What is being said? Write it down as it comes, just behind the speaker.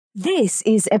This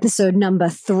is episode number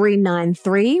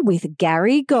 393 with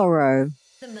Gary Gorrow.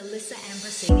 The Melissa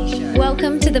Ambrosini Show.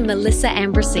 Welcome to the Melissa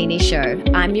Ambrosini Show.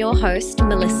 I'm your host,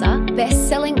 Melissa,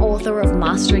 best-selling author of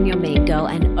Mastering Your Mean Girl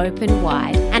and Open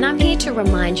Wide. And I'm here to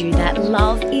remind you that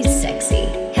love is sexy,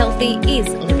 healthy is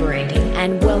liberating,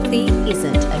 and wealthy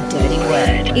isn't a dirty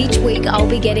word. Each week, I'll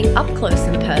be getting up close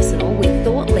and personal with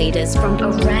thought leaders from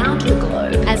around the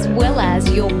globe, as well as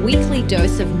your weekly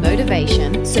dose of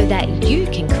motivation so that you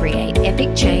can create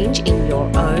epic change in your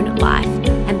own life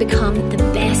and become the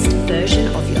best version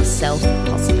of yourself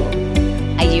possible.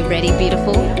 Are you ready,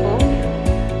 beautiful?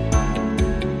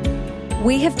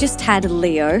 We have just had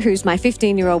Leo, who's my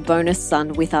 15-year-old bonus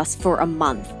son, with us for a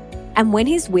month. And when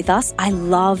he's with us, I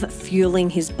love fueling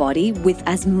his body with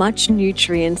as much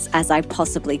nutrients as I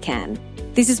possibly can.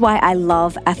 This is why I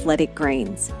love Athletic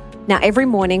Greens. Now, every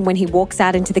morning when he walks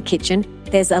out into the kitchen,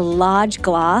 there's a large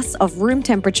glass of room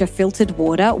temperature filtered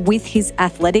water with his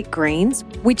Athletic Greens,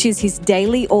 which is his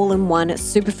daily all-in-one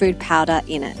superfood powder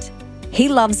in it. He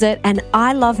loves it, and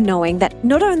I love knowing that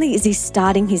not only is he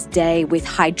starting his day with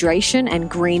hydration and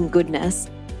green goodness,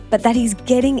 but that he's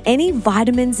getting any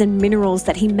vitamins and minerals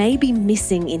that he may be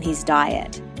missing in his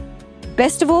diet.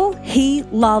 Best of all, he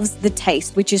loves the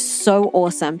taste, which is so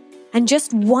awesome. And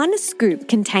just one scoop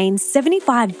contains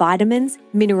 75 vitamins,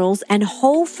 minerals, and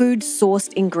whole food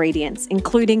sourced ingredients,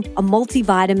 including a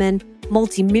multivitamin,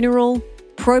 multi-mineral,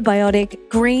 probiotic,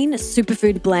 green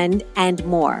superfood blend, and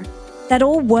more, that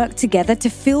all work together to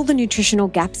fill the nutritional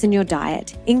gaps in your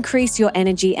diet, increase your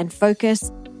energy and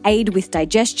focus, aid with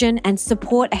digestion, and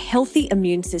support a healthy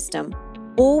immune system,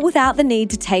 all without the need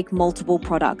to take multiple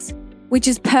products, which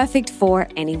is perfect for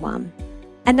anyone.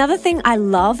 Another thing I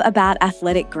love about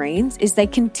Athletic Greens is they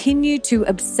continue to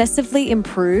obsessively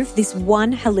improve this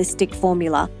one holistic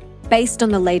formula based on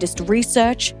the latest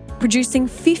research, producing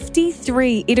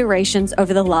 53 iterations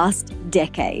over the last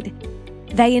decade.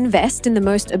 They invest in the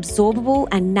most absorbable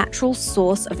and natural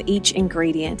source of each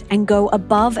ingredient and go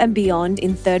above and beyond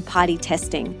in third-party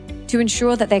testing to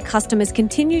ensure that their customers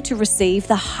continue to receive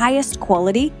the highest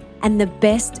quality and the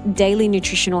best daily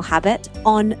nutritional habit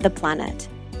on the planet.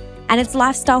 And it's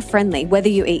lifestyle friendly, whether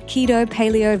you eat keto,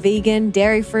 paleo, vegan,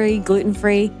 dairy-free,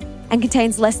 gluten-free, and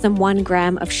contains less than 1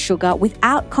 gram of sugar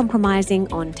without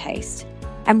compromising on taste.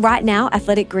 And right now,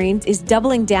 Athletic Greens is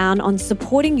doubling down on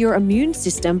supporting your immune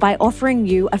system by offering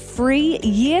you a free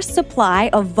year supply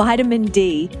of vitamin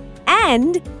D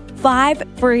and 5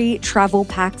 free travel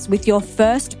packs with your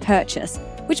first purchase,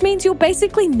 which means you'll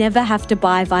basically never have to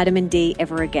buy vitamin D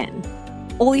ever again.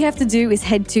 All you have to do is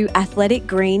head to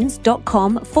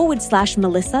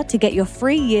athleticgreens.com/Melissa to get your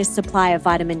free year's supply of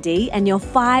vitamin D and your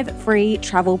 5 free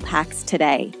travel packs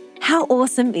today. How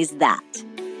awesome is that?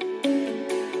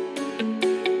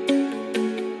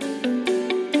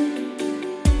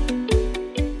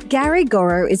 Gary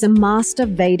Gorrow is a master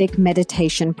Vedic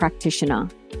meditation practitioner,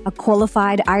 a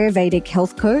qualified Ayurvedic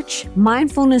health coach,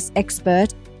 mindfulness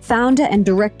expert, founder and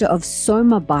director of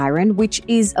Soma Byron, which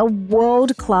is a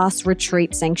world-class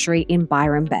retreat sanctuary in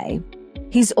Byron Bay.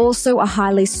 He's also a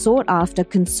highly sought-after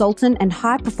consultant and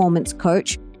high-performance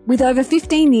coach. With over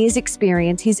 15 years'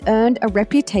 experience, he's earned a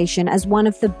reputation as one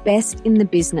of the best in the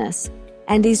business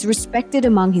and is respected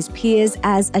among his peers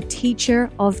as a teacher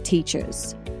of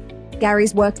teachers.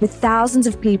 Gary's worked with thousands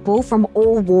of people from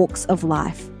all walks of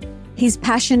life. He's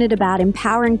passionate about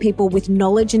empowering people with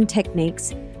knowledge and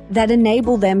techniques that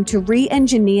enable them to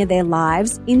re-engineer their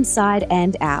lives inside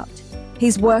and out.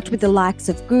 He's worked with the likes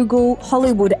of Google,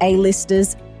 Hollywood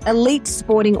A-listers, elite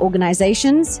sporting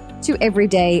organizations, to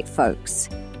everyday folks.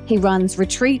 He runs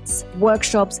retreats,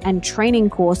 workshops, and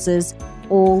training courses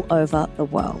all over the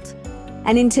world.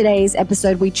 And in today's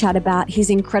episode, we chat about his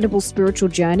incredible spiritual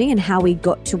journey and how he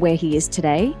got to where he is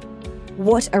today,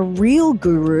 what a real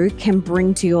guru can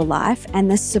bring to your life, and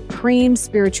the supreme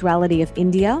spirituality of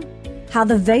India, how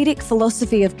the Vedic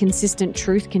philosophy of consistent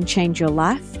truth can change your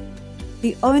life,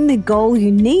 the only goal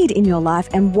you need in your life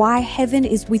and why heaven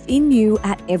is within you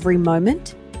at every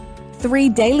moment, 3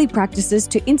 daily practices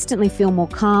to instantly feel more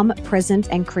calm, present,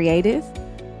 and creative,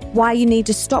 why you need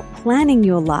to stop planning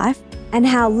your life and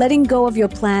how letting go of your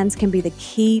plans can be the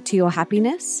key to your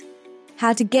happiness,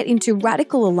 how to get into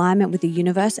radical alignment with the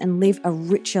universe and live a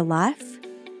richer life.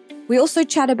 We also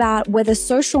chat about whether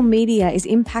social media is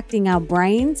impacting our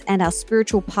brains and our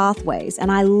spiritual pathways,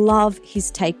 and I love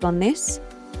his take on this.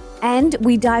 And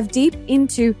we dive deep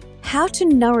into how to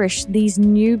nourish these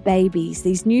new babies,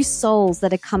 these new souls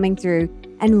that are coming through,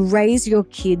 and raise your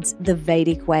kids the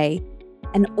Vedic way,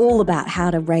 and all about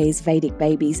how to raise Vedic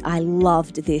babies. I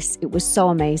loved this. It was so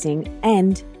amazing.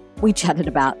 And we chatted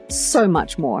about so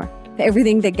much more.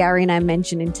 Everything that Gary and I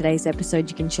mentioned in today's episode,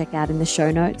 you can check out in the show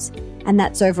notes. And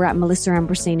that's over at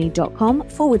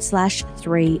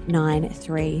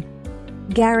melissaambrosini.com/393.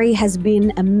 Gary has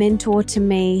been a mentor to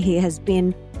me. He has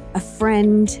been a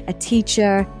friend, a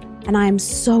teacher, and I am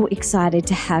so excited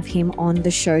to have him on the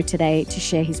show today to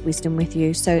share his wisdom with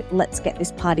you. So let's get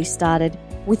this party started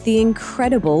with the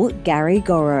incredible Gary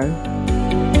Gorrow.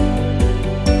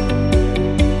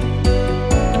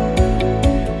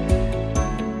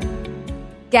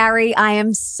 Gary, I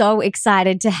am so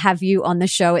excited to have you on the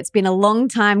show. It's been a long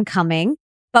time coming.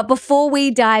 But before we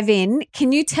dive in,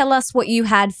 can you tell us what you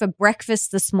had for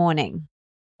breakfast this morning?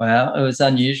 Well, it was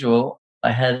unusual.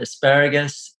 I had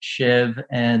asparagus, chev,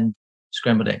 and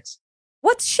scrambled eggs.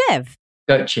 What's chev?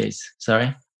 Goat cheese,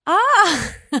 sorry.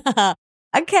 Ah,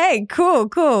 okay,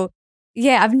 cool.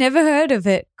 Yeah, I've never heard of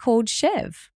it called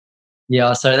chev.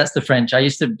 Yeah, so that's the French. I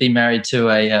used to be married to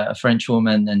a French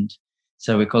woman, and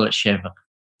so we call it chev.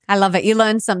 I love it. You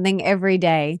learn something every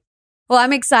day. Well,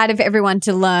 I'm excited for everyone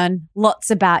to learn lots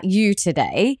about you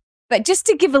today. But just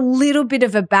to give a little bit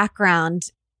of a background,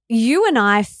 you and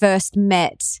I first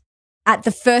met at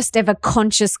the first ever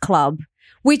Conscious Club,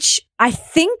 which I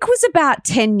think was about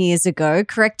 10 years ago.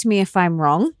 Correct me if I'm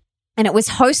wrong. And it was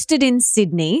hosted in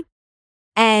Sydney.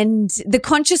 And the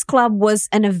Conscious Club was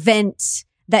an event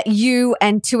that you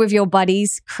and two of your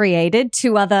buddies created,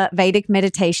 two other Vedic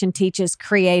meditation teachers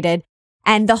created.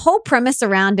 And the whole premise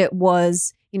around it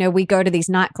was, you know, we go to these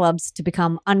nightclubs to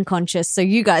become unconscious. So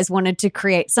you guys wanted to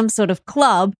create some sort of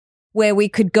club where we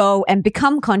could go and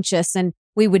become conscious, and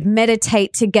we would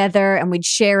meditate together and we'd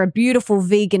share a beautiful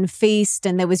vegan feast.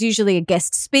 And there was usually a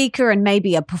guest speaker and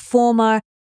maybe a performer.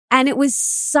 And it was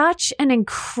such an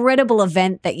incredible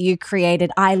event that you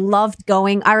created. I loved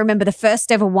going. I remember the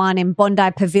first ever one in Bondi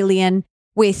Pavilion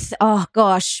with,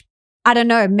 I don't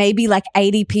know, maybe like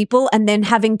 80 people, and then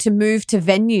having to move to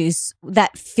venues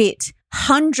that fit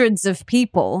hundreds of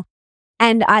people.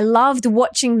 And I loved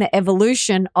watching the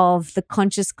evolution of the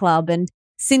Conscious Club. And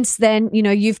since then, you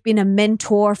know, you've been a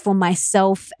mentor for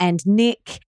myself and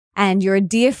Nick, and you're a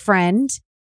dear friend.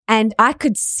 And I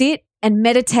could sit and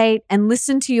meditate and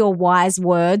listen to your wise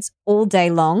words all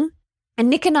day long. And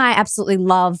Nick and I absolutely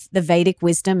love the Vedic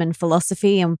wisdom and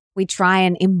philosophy, and we try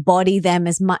and embody them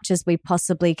as much as we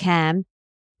possibly can.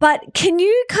 But can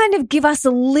you kind of give us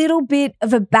a little bit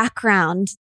of a background?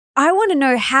 I want to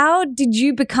know, how did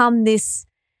you become this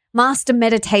master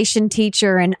meditation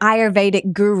teacher and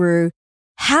Ayurvedic guru?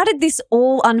 How did this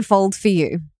all unfold for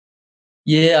you?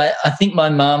 Yeah, I think my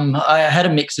mum, I had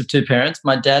a mix of two parents.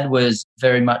 My dad was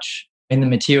very much in the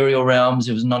material realms.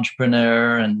 He was an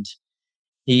entrepreneur and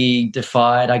he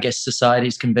defied, I guess,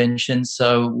 society's conventions.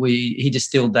 So he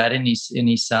distilled that in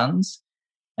his sons.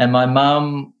 And my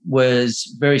mum was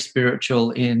very spiritual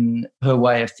in her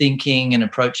way of thinking and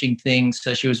approaching things.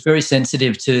 So she was very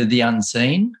sensitive to the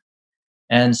unseen.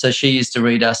 And so she used to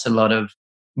read us a lot of,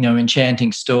 you know,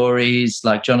 enchanting stories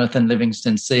like Jonathan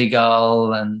Livingston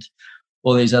Seagull and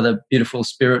all these other beautiful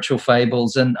spiritual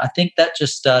fables. And I think that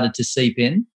just started to seep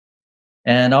in.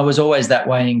 And I was always that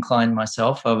way inclined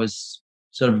myself. I was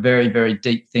sort of very, very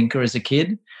deep thinker as a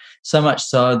kid, so much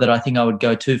so that I think I would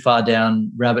go too far down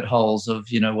rabbit holes of,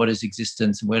 you know, what is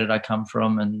existence and where did I come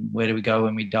from and where do we go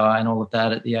when we die and all of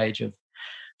that at the age of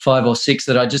 5 or 6,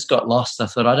 that I just got lost. I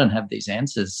thought, I don't have these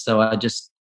answers. So I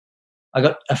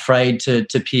got afraid to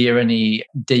peer any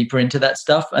deeper into that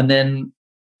stuff. And then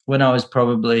when I was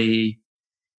probably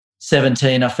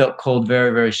 17, I felt called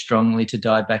very, very strongly to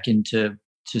dive back into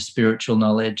spiritual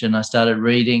knowledge. And I started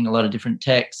reading a lot of different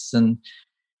texts, and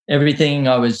everything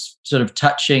I was sort of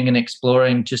touching and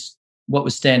exploring, just what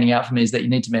was standing out for me is that you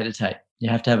need to meditate. You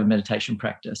have to have a meditation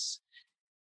practice.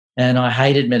 And I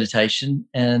hated meditation.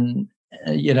 And,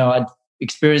 you know, I'd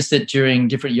experienced it during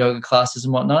different yoga classes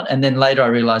and whatnot. And then later I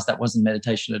realized that wasn't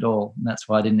meditation at all. And that's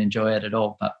why I didn't enjoy it at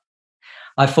all. But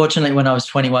I fortunately, when I was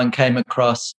 21, came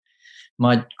across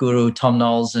my guru, Tom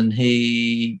Knowles, and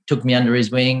he took me under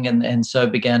his wing. And so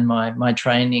began my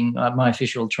training, my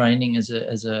official training as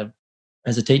a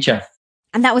teacher.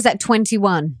 And that was at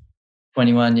 21?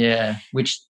 21, yeah,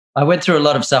 which I went through a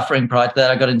lot of suffering prior to that.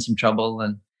 I got in some trouble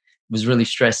and was really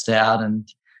stressed out, and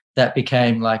that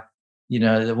became like, you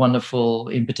know, the wonderful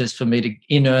impetus for me to,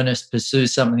 in earnest, pursue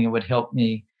something that would help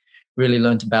me really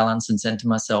learn to balance and center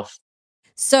myself.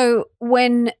 So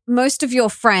when most of your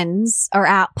friends are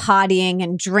out partying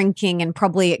and drinking and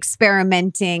probably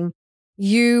experimenting,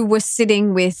 you were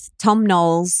sitting with Tom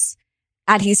Knowles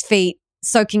at his feet,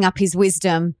 soaking up his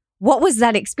wisdom. What was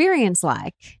that experience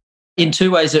like? In two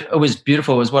ways, it was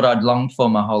beautiful. It was what I'd longed for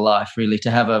my whole life, really,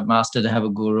 to have a master, to have a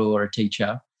guru or a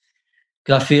teacher.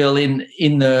 'Cause I feel in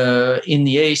the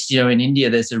East, in India,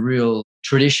 there's a real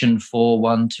tradition for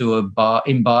one to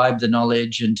imbibe the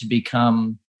knowledge and to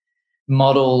become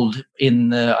modeled in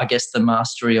the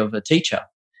mastery of a teacher.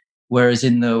 Whereas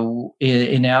in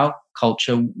our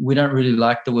culture, we don't really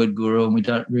like the word guru, and we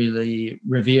don't really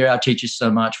revere our teachers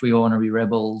so much. We all want to be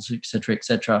rebels, etc.,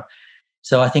 etc.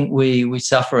 So I think we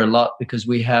suffer a lot because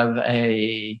we have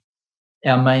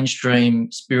our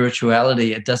mainstream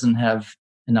spirituality. It doesn't have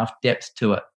enough depth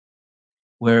to it.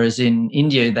 Whereas in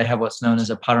India, they have what's known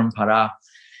as a parampara,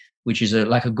 which is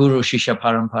like a guru shishya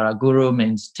parampara. Guru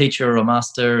means teacher or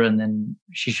master, and then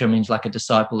shishya means like a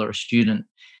disciple or a student.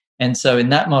 And so in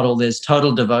that model, there's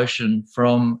total devotion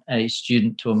from a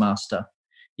student to a master.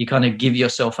 You kind of give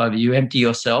yourself over, you empty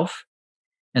yourself,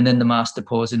 and then the master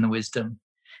pours in the wisdom.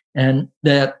 And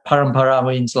that parampara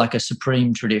means like a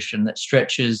supreme tradition that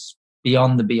stretches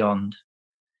beyond the beyond.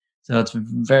 So it's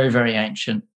very, very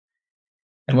ancient.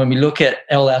 And when we look at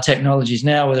all our technologies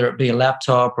now, whether it be a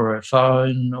laptop or a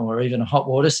phone or even a hot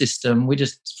water system, we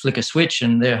just flick a switch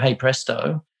and they're, hey,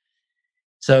 presto.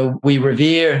 So we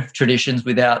revere traditions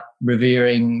without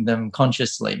revering them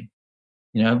consciously.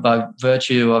 By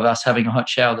virtue of us having a hot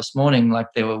shower this morning, like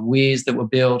there were weirs that were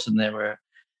built and there were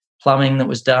plumbing that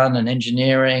was done and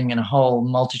engineering and a whole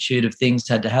multitude of things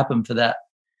had to happen for that,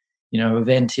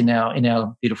 event in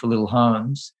our beautiful little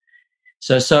homes.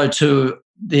 So too,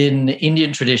 in the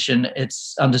Indian tradition,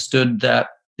 it's understood that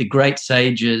the great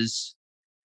sages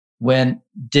went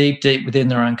deep, deep within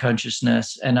their own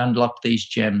consciousness and unlocked these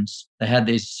gems. They had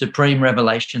these supreme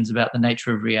revelations about the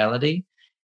nature of reality,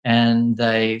 and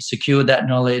they secured that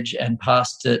knowledge and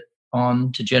passed it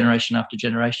on to generation after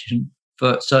generation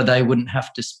so they wouldn't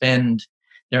have to spend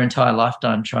their entire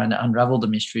lifetime trying to unravel the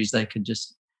mysteries. They could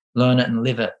just learn it and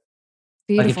live it.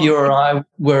 Beautiful. Like if you or I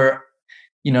were,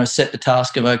 set the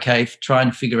task of, okay,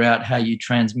 trying to figure out how you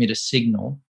transmit a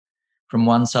signal from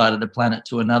one side of the planet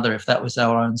to another, if that was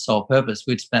our own sole purpose,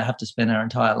 we'd have to spend our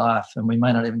entire life and we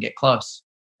may not even get close.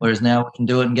 Whereas now we can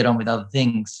do it and get on with other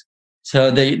things.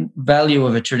 So the value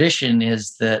of a tradition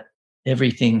is that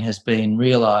everything has been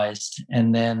realized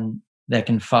and then they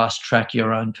can fast track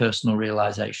your own personal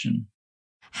realization.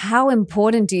 How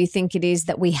important do you think it is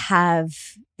that we have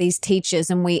these teachers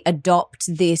and we adopt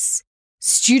this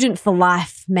student for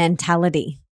life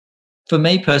mentality? For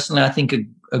me personally, I think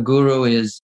a guru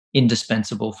is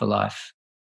indispensable for life.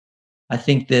 I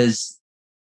think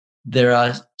there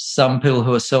are some people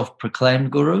who are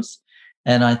self-proclaimed gurus,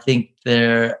 and I think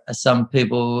there are some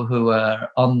people who are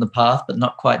on the path but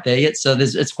not quite there yet. So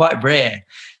it's quite rare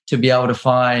to be able to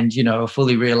find, a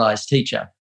fully realized teacher.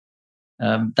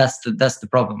 That's the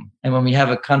problem. And when we have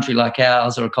a country like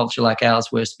ours or a culture like ours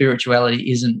where spirituality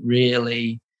isn't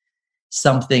really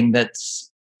something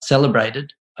that's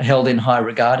celebrated, held in high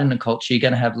regard in a culture, you're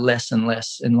going to have less and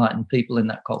less enlightened people in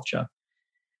that culture.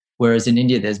 Whereas in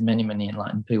India, there's many, many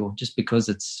enlightened people, just because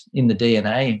it's in the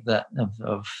DNA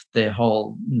of their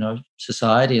whole,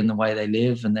 society and the way they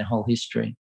live and their whole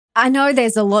history. I know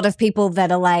there's a lot of people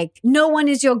that are like, no one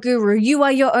is your guru, you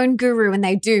are your own guru, and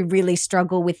they do really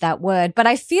struggle with that word. But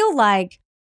I feel like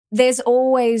there's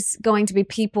always going to be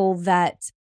people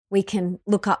that we can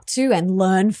look up to and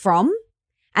learn from.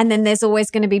 And then there's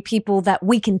always going to be people that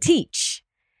we can teach.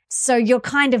 So you're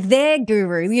kind of their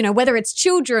guru, whether it's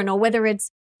children or whether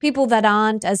it's people that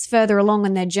aren't as further along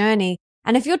on their journey.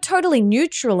 And if you're totally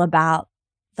neutral about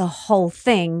the whole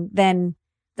thing, then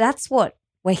that's what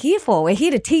we're here for. We're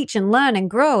here to teach and learn and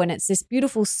grow. And it's this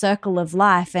beautiful circle of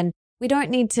life. And we don't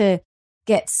need to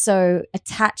get so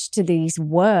attached to these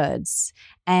words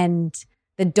and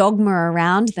the dogma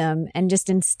around them, and just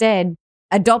instead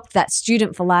adopt that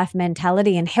student for life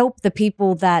mentality and help the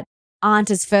people that aren't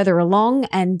as further along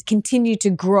and continue to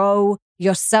grow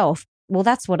yourself. Well,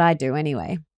 that's what I do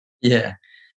anyway. Yeah.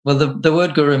 Well, the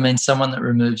word guru means someone that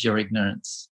removes your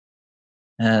ignorance.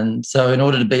 And so in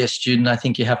order to be a student, I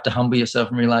think you have to humble yourself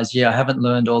and realize, I haven't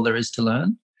learned all there is to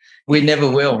learn. We never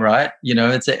will, right?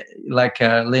 It's like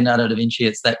Leonardo da Vinci,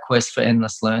 it's that quest for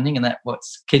endless learning, and that what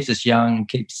keeps us young and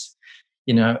keeps,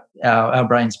 our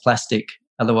brains plastic.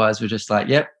 Otherwise, we're just like,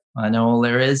 yep, I know all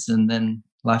there is, and then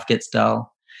life gets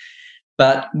dull.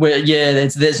 But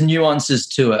there's nuances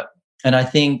to it. And I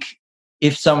think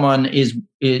if someone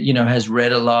has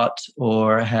read a lot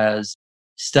or has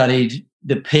studied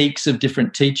the peaks of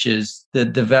different teachers, the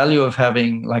value of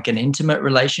having like an intimate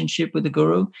relationship with the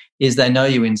guru is they know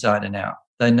you inside and out.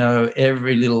 They know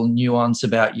every little nuance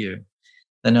about you.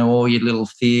 They know all your little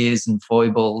fears and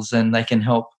foibles, and they can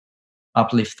help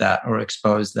uplift that or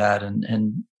expose that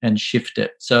and shift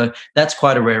it. So that's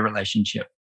quite a rare relationship.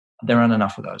 There aren't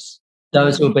enough of those.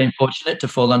 Those who have been fortunate to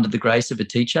fall under the grace of a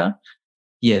teacher,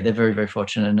 yeah, they're very, very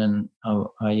fortunate. And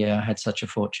I had such a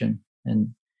fortune. And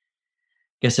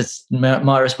I guess it's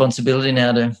my responsibility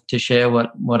now to share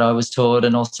what I was taught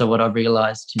and also what I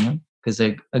realized, because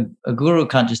a guru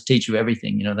can't just teach you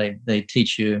everything. They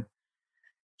teach you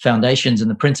foundations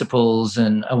and the principles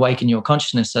and awaken your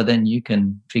consciousness so then you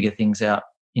can figure things out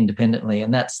independently.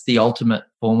 And that's the ultimate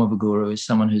form of a guru, is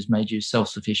someone who's made you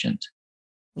self-sufficient.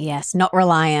 Yes, not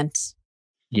reliant.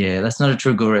 Yeah, that's not a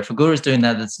true guru. If a guru is doing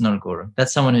that, that's not a guru.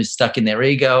 That's someone who's stuck in their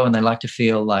ego and they like to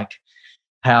feel like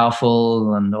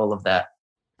powerful and all of that.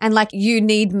 And like, you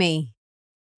need me.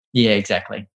 Yeah,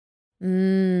 exactly.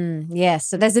 Yes.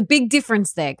 So there's a big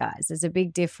difference there, guys. There's a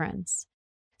big difference.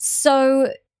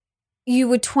 So you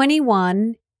were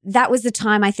 21. That was the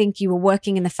time I think you were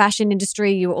working in the fashion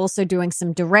industry. You were also doing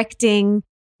some directing.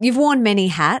 You've worn many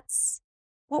hats.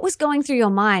 What was going through your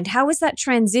mind? How was that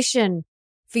transition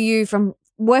for you from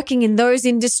working in those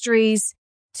industries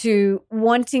to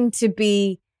wanting to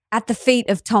be at the feet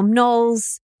of Tom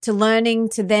Knowles, to learning,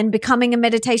 to then becoming a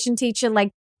meditation teacher?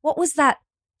 Like, what was that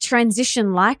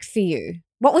transition like for you?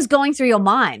 What was going through your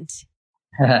mind?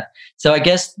 So I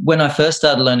guess when I first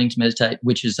started learning to meditate,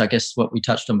 which is, I guess, what we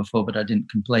touched on before, but I didn't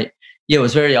complete. Yeah, it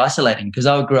was very isolating because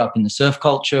I grew up in the surf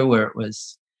culture where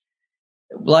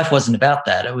life wasn't about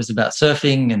that. It was about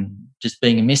surfing and just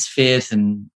being a misfit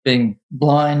and being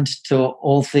blind to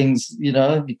all things, you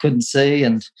couldn't see.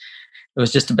 And it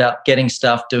was just about getting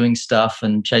stuff, doing stuff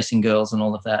and chasing girls and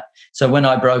all of that. So when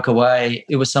I broke away,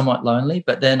 it was somewhat lonely,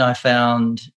 but then I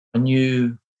found a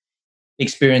new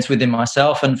experience within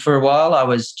myself. And for a while, I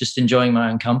was just enjoying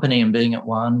my own company and being at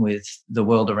one with the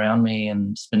world around me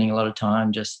and spending a lot of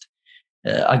time just,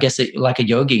 I guess, like a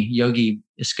yogi. Yogi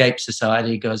escapes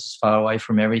society, goes as far away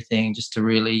from everything just to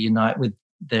really unite with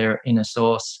their inner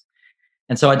source.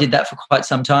 And so I did that for quite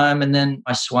some time. And then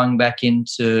I swung back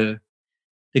into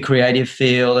the creative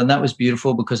field. And that was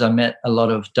beautiful because I met a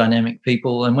lot of dynamic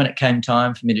people. And when it came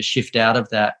time for me to shift out of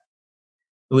that,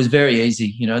 it was very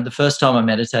easy. The first time I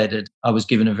meditated, I was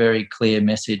given a very clear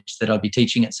message that I'd be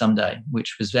teaching it someday,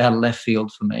 which was out of left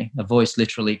field for me. A voice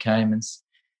literally came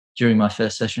during my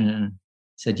first session and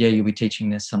said, yeah, you'll be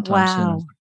teaching this sometime soon. I was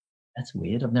like, that's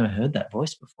weird. I've never heard that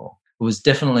voice before. It was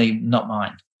definitely not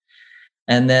mine.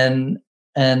 And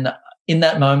in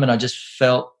that moment, I just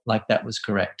felt like that was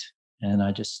correct. And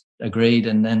I just agreed.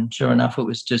 And then sure enough, it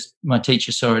was just my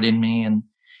teacher saw it in me. And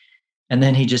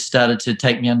then he just started to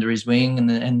take me under his wing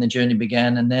and the journey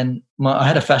began. And then I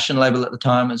had a fashion label at the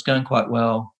time. It was going quite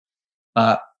well.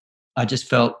 But I just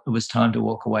felt it was time to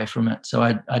walk away from it. So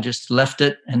I just left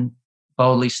it and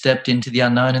boldly stepped into the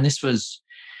unknown. And this was,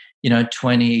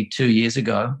 22 years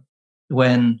ago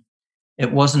when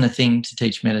it wasn't a thing to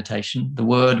teach meditation. The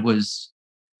word was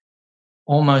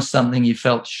almost something you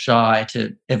felt shy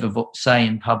to ever say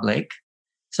in public,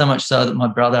 so much so that my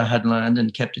brother had learned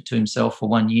and kept it to himself for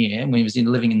 1 year. And we was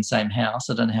living in the same house.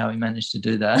 I don't know how he managed to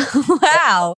do that.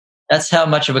 Wow. That's how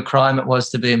much of a crime it was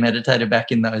to be a meditator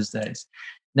back in those days.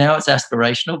 Now it's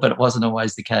aspirational, but it wasn't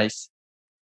always the case.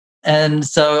 And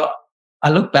so I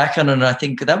look back on it and I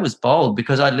think that was bold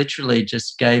because I literally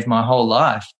just gave my whole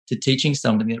life to teaching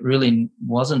something that really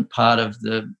wasn't part of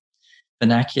the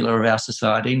vernacular of our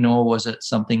society, nor was it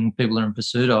something people are in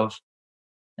pursuit of.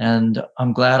 And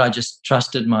I'm glad I just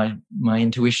trusted my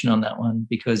intuition on that one,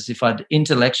 because if I'd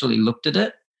intellectually looked at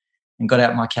it and got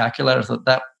out my calculator, I thought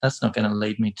that's not going to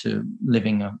lead me to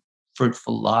living a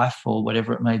fruitful life or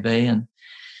whatever it may be. And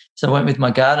so I went with my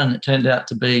gut, and it turned out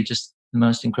to be just the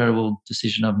most incredible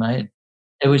decision I've made.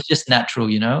 It was just natural,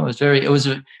 It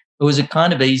was a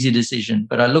kind of easy decision,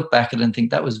 but I look back at it and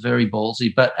think that was very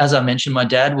ballsy. But as I mentioned, my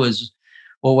dad was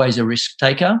always a risk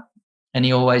taker, and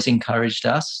he always encouraged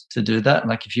us to do that.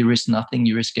 Like, if you risk nothing,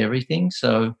 you risk everything.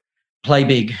 So play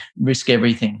big, risk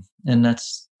everything. And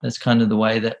that's kind of the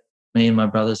way that me and my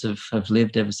brothers have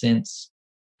lived ever since.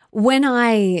 When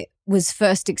I was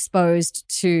first exposed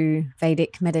to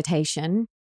Vedic meditation,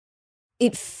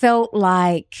 it felt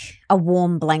like a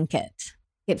warm blanket.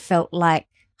 It felt like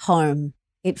home.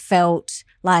 It felt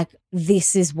like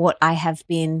this is what I have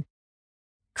been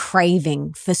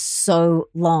craving for so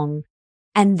long.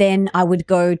 And then I would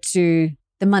go to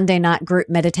the Monday night group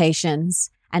meditations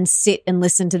and sit and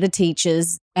listen to the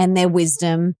teachers and their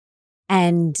wisdom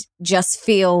and just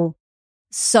feel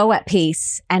so at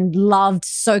peace and loved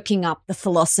soaking up the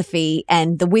philosophy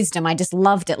and the wisdom. I just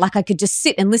loved it. Like, I could just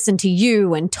sit and listen to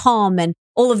you and Tom and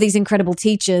all of these incredible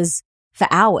teachers for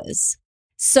hours.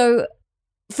 So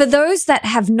for those that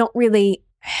have not really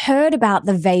heard about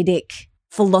the Vedic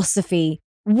philosophy,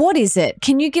 what is it?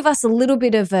 Can you give us a little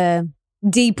bit of a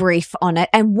debrief on it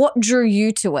and what drew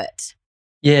you to it?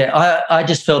 Yeah, I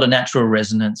just felt a natural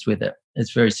resonance with it.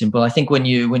 It's very simple. I think when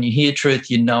you hear truth,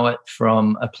 you know it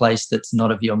from a place that's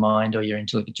not of your mind or your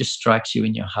intellect. It just strikes you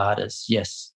in your heart as,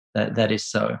 yes, that is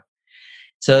so.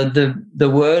 So the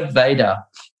word Veda,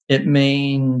 it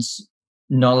means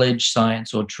knowledge,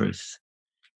 science, or truth.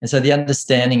 And so the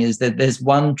understanding is that there's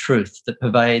one truth that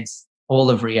pervades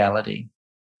all of reality,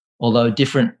 although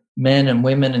different men and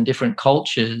women and different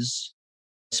cultures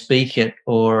speak it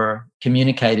or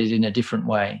communicate it in a different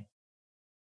way.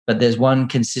 But there's one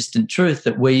consistent truth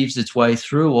that weaves its way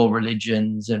through all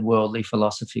religions and worldly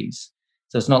philosophies.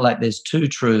 So it's not like there's two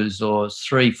truths or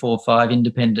 3, 4, 5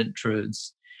 independent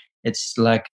truths. It's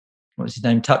like, what was his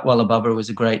name? Tatwala Baba was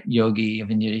a great yogi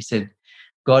of India. He said,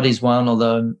 God is one,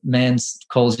 although man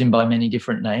calls him by many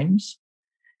different names.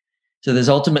 So there's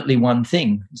ultimately one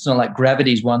thing. It's not like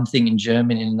gravity is one thing in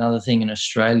Germany and another thing in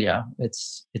Australia.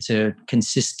 It's a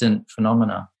consistent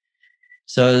phenomena.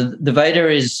 So the Veda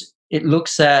it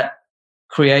looks at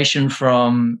creation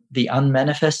from the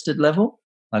unmanifested level,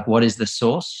 like what is the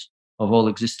source of all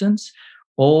existence,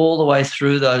 all the way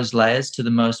through those layers to the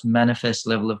most manifest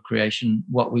level of creation,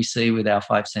 what we see with our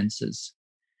 5 senses.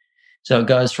 So it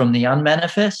goes from the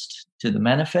unmanifest to the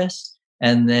manifest,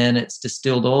 and then it's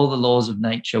distilled all the laws of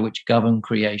nature which govern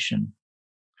creation.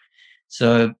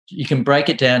 So you can break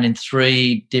it down in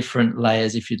 3 different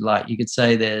layers if you'd like. You could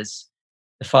say there's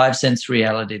the 5 sense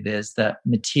reality, there's that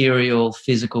material,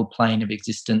 physical plane of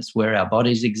existence where our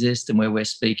bodies exist and where we're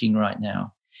speaking right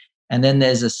now. And then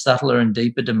there's a subtler and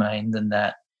deeper domain than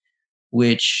that,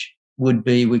 which would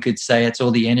be, we could say it's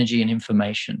all the energy and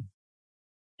information.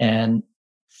 And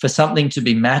for something to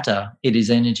be matter, it is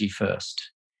energy first.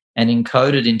 And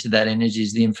encoded into that energy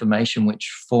is the information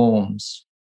which forms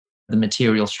the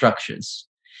material structures.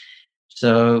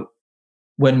 So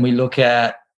when we look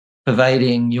at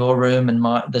pervading your room and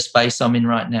the space I'm in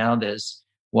right now, there's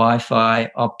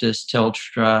Wi-Fi, Optus,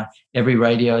 Telstra, every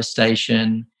radio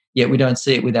station, yet we don't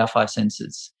see it with our 5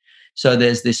 senses. So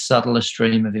there's this subtler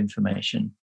stream of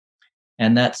information.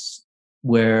 And that's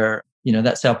where,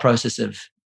 that's our process of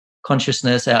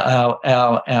consciousness,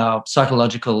 our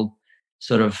psychological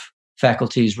sort of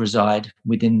faculties reside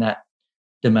within that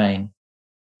domain.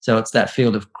 So it's that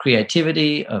field of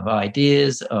creativity, of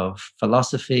ideas, of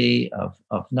philosophy,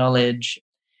 of knowledge.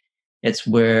 It's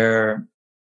where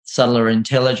subtler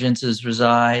intelligences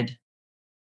reside.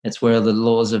 It's where the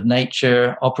laws of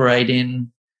nature operate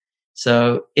in.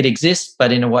 So it exists,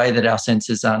 but in a way that our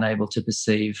senses aren't able to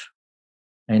perceive,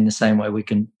 in the same way we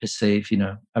can perceive,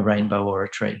 a rainbow or a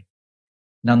tree.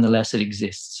 Nonetheless, it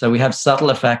exists. So we have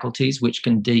subtler faculties which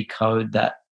can decode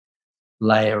that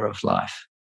layer of life,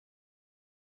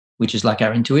 which is like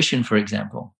our intuition, for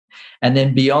example. And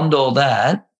then beyond all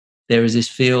that, there is this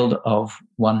field of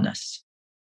oneness.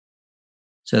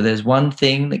 So there's one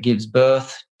thing that gives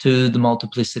birth to the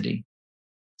multiplicity.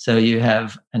 So you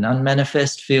have an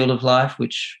unmanifest field of life,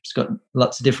 which has got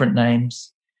lots of different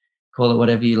names, call it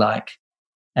whatever you like.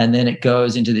 And then it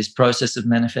goes into this process of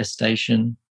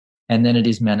manifestation, and then it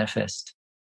is manifest.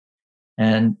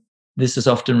 And this is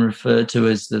often referred to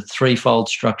as the 3-fold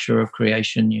structure of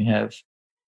creation. You have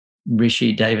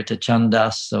Rishi, Devata,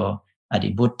 Chandas, or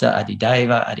Adibutta,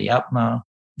 Adideva, Adiatma.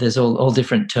 There's all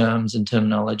different terms and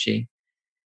terminology.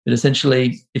 But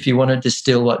essentially, if you want to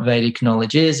distill what Vedic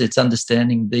knowledge is, it's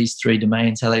understanding these 3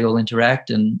 domains, how they all interact,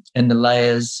 and the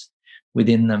layers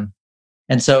within them.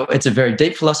 And so it's a very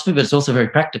deep philosophy, but it's also very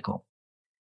practical.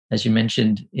 As you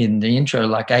mentioned in the intro,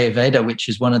 like Ayurveda, which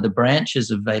is one of the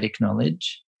branches of Vedic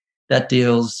knowledge, that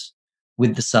deals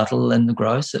with the subtle and the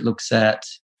gross. It looks at,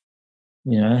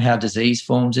 how disease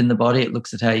forms in the body. It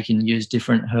looks at how you can use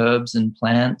different herbs and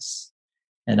plants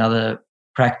and other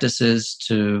practices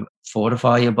to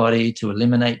fortify your body, to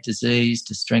eliminate disease,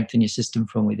 to strengthen your system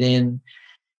from within.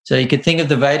 So you could think of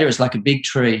the Veda as like a big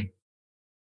tree,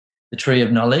 the tree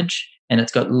of knowledge, and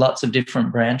it's got lots of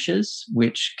different branches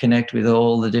which connect with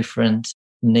all the different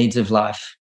needs of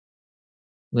life,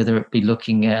 whether it be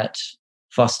looking at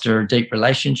foster deep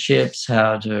relationships,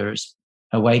 how to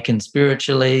awaken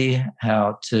spiritually,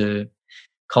 how to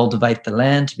cultivate the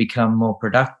land to become more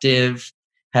productive,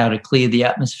 how to clear the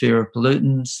atmosphere of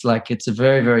pollutants. Like, it's a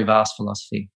very, very vast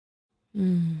philosophy.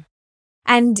 Mm.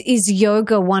 And is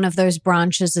yoga one of those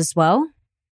branches as well?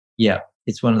 Yeah,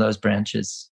 it's one of those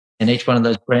branches. And each one of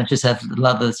those branches have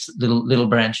little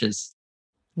branches.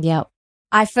 Yeah.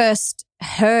 I first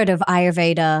heard of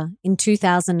Ayurveda in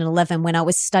 2011 when I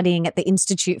was studying at the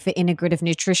Institute for Integrative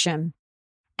Nutrition.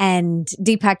 And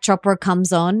Deepak Chopra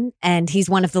comes on, and he's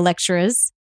one of the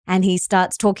lecturers, and he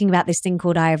starts talking about this thing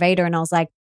called Ayurveda. And I was like,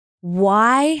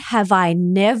 why have I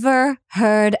never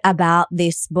heard about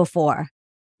this before?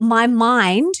 My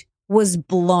mind was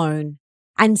blown.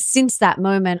 And since that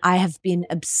moment, I have been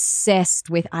obsessed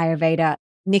with Ayurveda.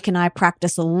 Nick and I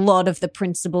practice a lot of the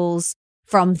principles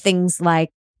from things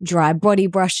like dry body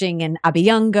brushing and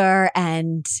Abhyanga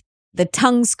and the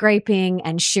tongue scraping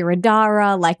and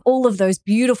Shirodhara, like all of those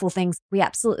beautiful things. We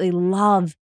absolutely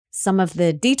love some of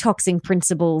the detoxing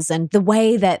principles and the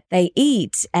way that they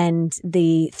eat and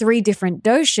the 3 different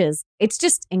doshas. It's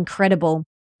just incredible.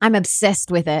 I'm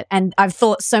obsessed with it. And I've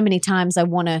thought so many times I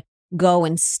want to go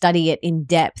and study it in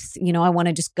depth. You know, I want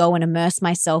to just go and immerse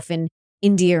myself in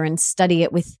India and study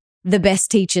it with the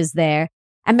best teachers there.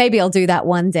 And maybe I'll do that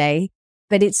one day.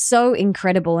 But it's so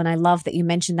incredible. And I love that you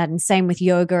mentioned that. And same with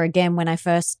yoga. Again, when I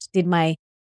first did my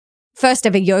first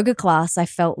ever yoga class, I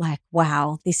felt like,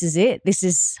 wow, this is it. This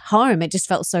is home. It just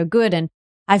felt so good. And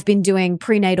I've been doing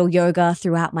prenatal yoga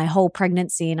throughout my whole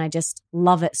pregnancy, and I just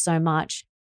love it so much.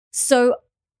 So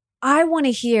I want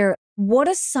to hear, what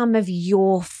are some of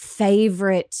your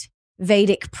favorite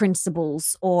Vedic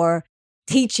principles or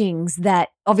teachings that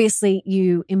obviously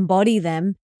you embody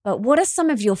them, but what are some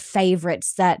of your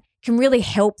favorites that can really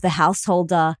help the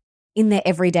householder in their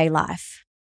everyday life?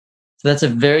 So that's a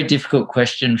very difficult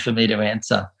question for me to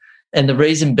answer. And the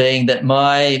reason being that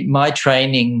my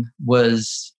training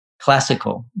was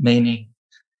classical, meaning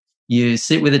you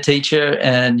sit with a teacher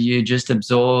and you just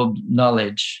absorb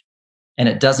knowledge, and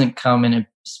it doesn't come in a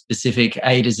specific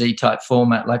A to Z type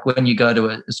format. Like when you go to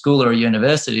a school or a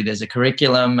university, there's a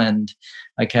curriculum and,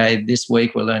 okay, this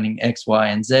week we're learning X, Y,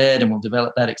 and Z, and we'll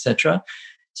develop that, etc.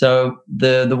 So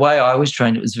the way I was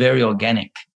trained, it was very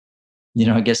organic. You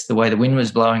know, I guess the way the wind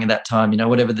was blowing at that time, you know,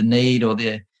 whatever the need or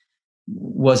the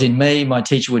was in me, my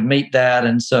teacher would meet that.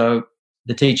 And so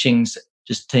the teachings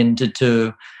just tended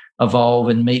to evolve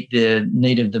and meet the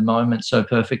need of the moment so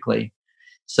perfectly.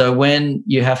 So when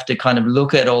you have to kind of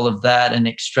look at all of that and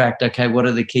extract, okay, what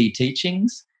are the key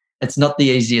teachings? It's not the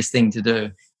easiest thing to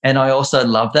do. And I also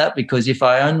love that, because if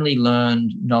I only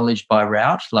learned knowledge by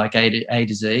route, like A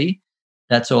to Z,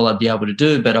 that's all I'd be able to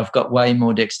do. But I've got way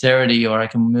more dexterity, or I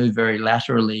can move very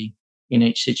laterally in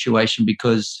each situation,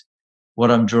 because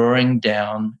what I'm drawing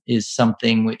down is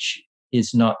something which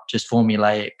is not just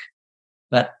formulaic.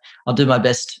 But I'll do my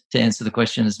best to answer the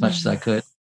question as much as I could.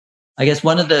 I guess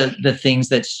one of the things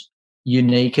that's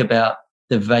unique about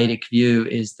the Vedic view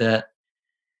is that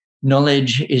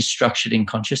knowledge is structured in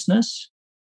consciousness,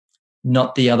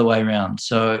 not the other way around.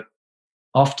 So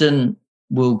often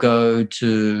we'll go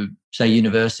to, say,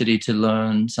 university to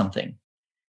learn something,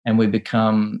 and we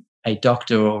become a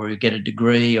doctor or we get a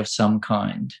degree of some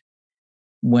kind.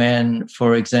 When,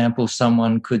 for example,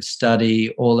 someone could study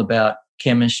all about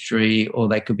chemistry, or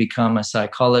they could become a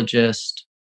psychologist,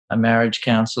 a marriage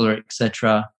counselor,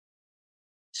 etc.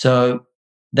 So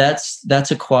that's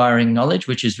acquiring knowledge,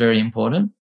 which is very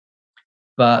important.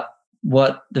 But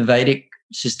what the Vedic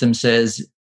system says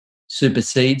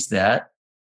supersedes that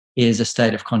is a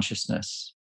state of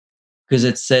consciousness, because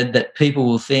it's said that people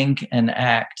will think and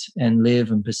act and live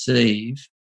and perceive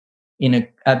in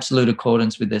absolute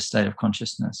accordance with their state of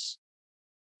consciousness.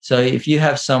 So if you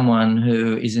have someone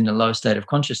who is in a low state of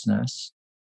consciousness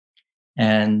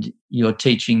and you're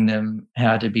teaching them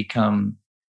how to become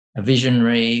a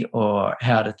visionary, or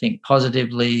how to think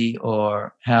positively,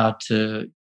 or how to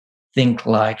think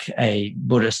like a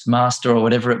Buddhist master, or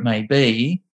whatever it may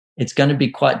be, it's going to be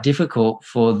quite difficult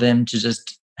for them to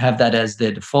just have that as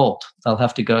their default. They'll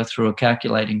have to go through a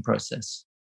calculating process.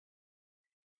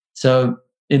 So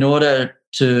in order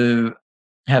to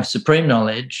have supreme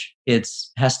knowledge, it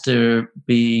has to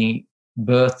be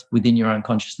birthed within your own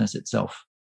consciousness itself.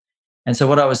 And so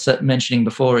what I was mentioning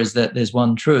before is that there's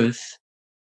one truth,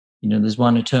 you know, there's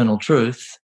one eternal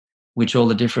truth, which all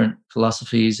the different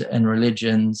philosophies and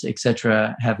religions,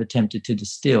 etc., have attempted to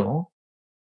distill.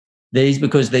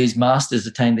 Because these masters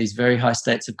attain these very high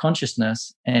states of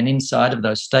consciousness, and inside of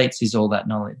those states is all that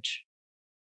knowledge.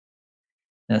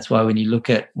 That's why when you look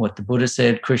at what the Buddha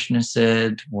said, Krishna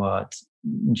said, what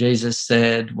Jesus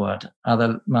said, what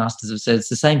other masters have said, it's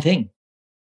the same thing.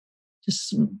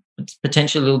 Just it's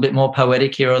potentially a little bit more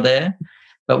poetic here or there,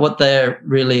 but what they're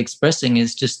really expressing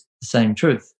is just the same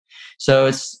truth. So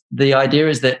the idea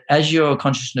is that as your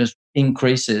consciousness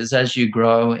increases, as you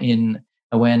grow in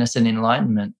awareness and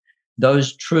enlightenment,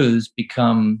 those truths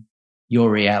become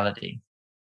your reality.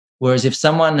 Whereas if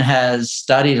someone has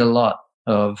studied a lot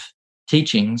of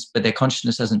teachings, but their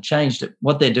consciousness hasn't changed,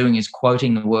 what they're doing is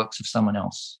quoting the works of someone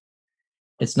else.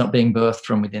 It's not being birthed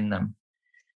from within them.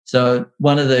 So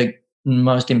one of the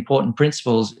most important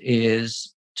principles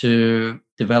is to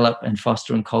develop and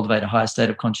foster and cultivate a higher state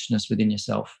of consciousness within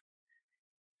yourself.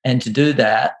 And to do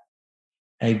that,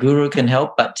 a guru can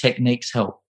help, but techniques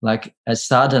help. Like a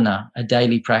sadhana, a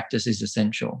daily practice is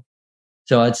essential.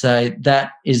 So I'd say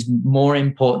that is more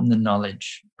important than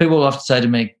knowledge. People often say to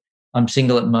me, I'm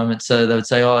single at the moment. So they would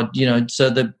say, oh, so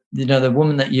the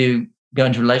woman that you go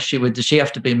into a relationship with, does she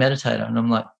have to be a meditator? And I'm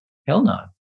like, hell no.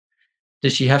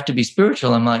 Does she have to be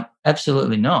spiritual? I'm like,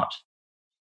 absolutely not.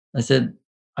 I said,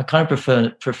 I kind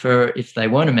of prefer if they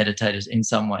weren't a meditator in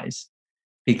some ways,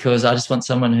 because I just want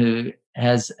someone who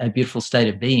has a beautiful state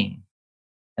of being.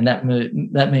 And that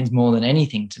means more than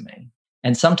anything to me.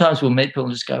 And sometimes we'll meet people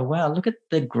and just go, wow, look at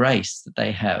the grace that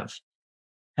they have,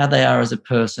 how they are as a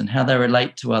person, how they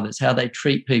relate to others, how they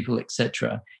treat people,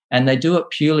 etc. And they do it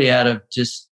purely out of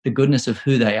just the goodness of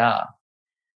who they are.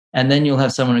 And then you'll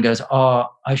have someone who goes, oh,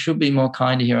 I should be more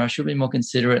kind here, I should be more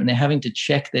considerate, and they're having to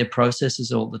check their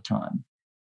processes all the time.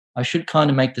 I should kind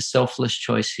of make the selfless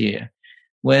choice here,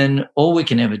 when all we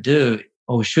can ever do,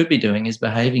 or should be doing, is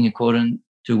behaving according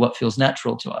to what feels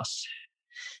natural to us.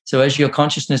 So as your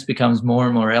consciousness becomes more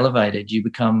and more elevated, you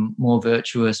become more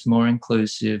virtuous, more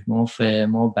inclusive, more fair,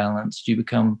 more balanced. You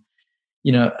become,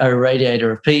 a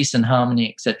radiator of peace and harmony,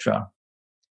 etc.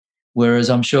 Whereas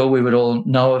I'm sure we would all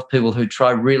know of people who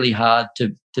try really hard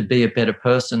to be a better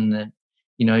person, that,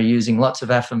 using lots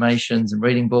of affirmations and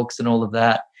reading books and all of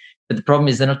that. But the problem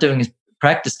is they're not doing is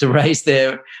practice to raise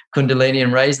their kundalini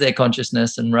and raise their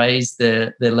consciousness and raise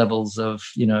their levels of,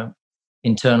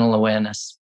 internal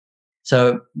awareness.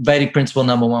 So Vedic principle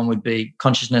number 1 would be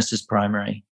consciousness is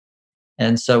primary.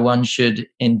 And so one should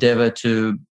endeavor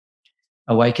to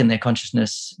awaken their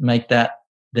consciousness, make that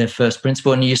their first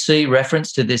principle. And you see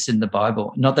reference to this in the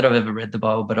Bible. Not that I've ever read the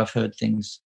Bible, but I've heard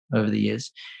things over the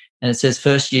years. And it says,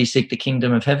 first ye seek the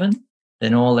kingdom of heaven,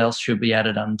 then all else should be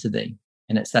added unto thee.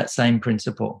 And it's that same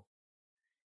principle.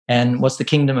 And what's the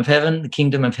kingdom of heaven? The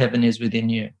kingdom of heaven is within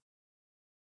you.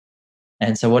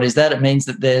 And so what is that? It means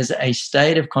that there's a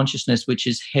state of consciousness which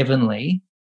is heavenly,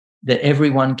 that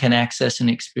everyone can access and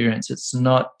experience. It's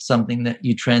not something that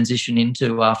you transition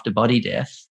into after body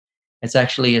death. It's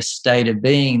actually a state of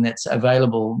being that's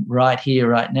available right here,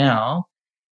 right now,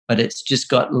 but it's just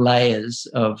got layers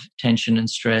of tension and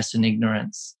stress and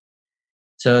ignorance.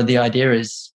 So the idea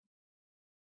is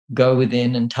go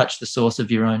within and touch the source of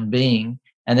your own being,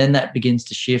 and then that begins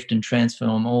to shift and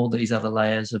transform all these other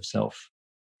layers of self.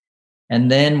 And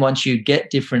then once you get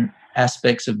different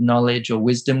aspects of knowledge or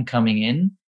wisdom coming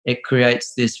in, it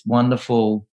creates this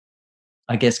wonderful,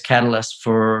 catalyst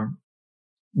for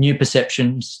new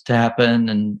perceptions to happen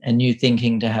and new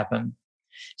thinking to happen.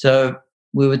 So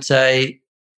we would say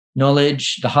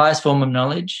knowledge, the highest form of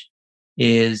knowledge,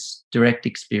 is direct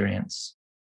experience,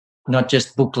 not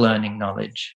just book learning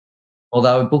knowledge.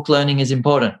 Although book learning is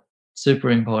important, super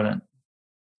important.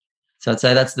 So I'd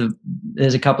say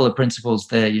there's a couple of principles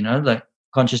there, like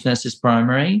consciousness is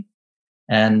primary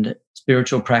and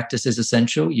spiritual practice is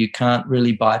essential. You can't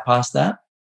really bypass that.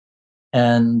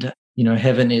 And,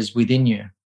 heaven is within you.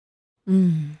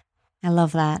 I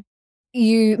love that.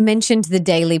 You mentioned the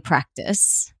daily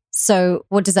practice. So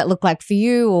what does that look like for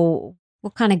you, or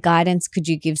what kind of guidance could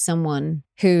you give someone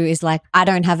who is like, I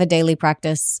don't have a daily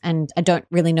practice and I don't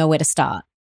really know where to start?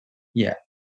 Yeah.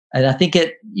 And I think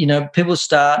people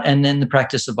start and then the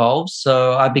practice evolves.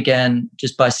 So I began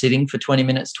just by sitting for 20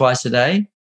 minutes twice a day.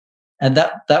 And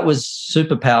that was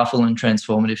super powerful and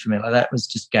transformative for me. Like that was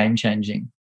just game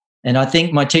changing. And I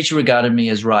think my teacher regarded me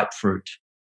as ripe fruit.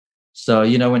 So,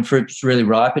 when fruit's really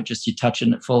ripe, you touch it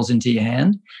and it falls into your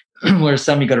hand. Whereas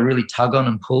some you got to really tug on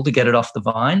and pull to get it off the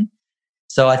vine.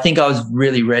 So I think I was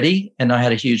really ready and I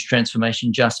had a huge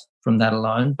transformation just from that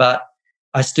alone. But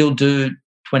I still do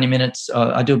 20 minutes.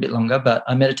 I do a bit longer, but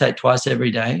I meditate twice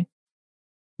every day.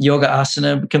 Yoga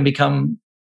asana can become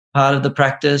part of the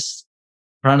practice.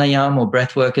 Pranayama or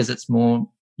breath work, as it's more,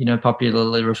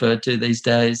 popularly referred to these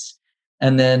days.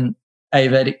 And then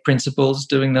Vedic principles,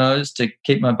 doing those to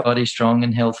keep my body strong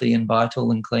and healthy and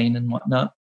vital and clean and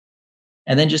whatnot.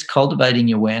 And then just cultivating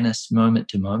your awareness moment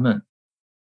to moment,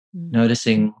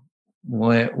 noticing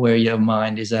where your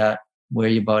mind is at, where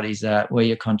your body's at, where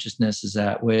your consciousness is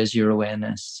at, where's your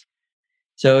awareness.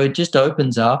 So it just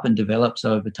opens up and develops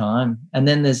over time. And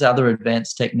then there's other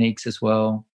advanced techniques as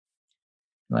well,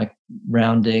 like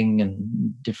rounding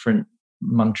and different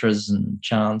mantras and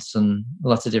chants and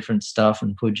lots of different stuff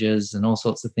and pujas and all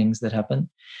sorts of things that happen.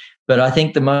 But I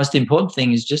think the most important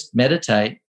thing is just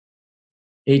meditate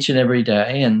each and every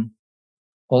day. And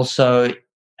also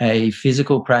a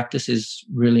physical practice is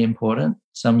really important,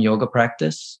 some yoga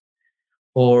practice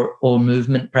or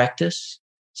movement practice.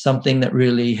 something that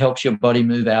really helps your body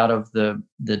move out of the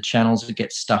channels it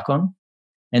gets stuck on.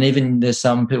 And even there's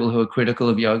some people who are critical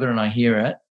of yoga, and I hear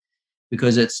it,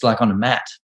 because it's like on a mat,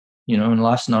 and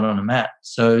life's not on a mat.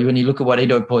 So when you look at what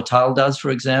Ido Portal does, for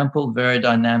example, very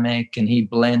dynamic, and he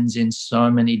blends in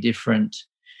so many different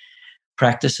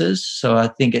practices. So I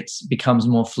think it becomes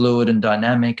more fluid and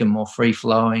dynamic and more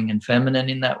free-flowing and feminine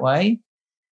in that way.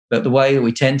 But the way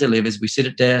we tend to live is we sit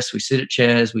at desks, we sit at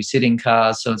chairs, we sit in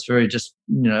cars. So it's very just,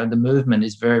 the movement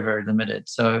is very, very limited.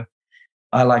 So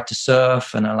I like to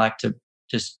surf, and I like to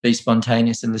just be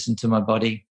spontaneous and listen to my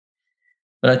body.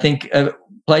 But I think a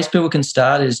place people can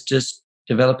start is just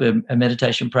develop a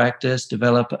meditation practice,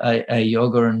 develop a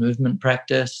yoga and movement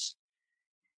practice,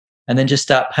 and then just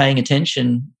start paying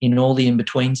attention in all the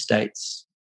in-between states.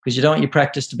 Because you don't want your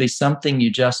practice to be something you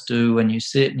just do when you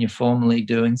sit and you're formally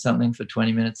doing something for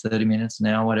 20 minutes, 30 minutes, an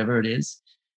hour, whatever it is.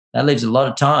 That leaves a lot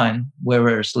of time where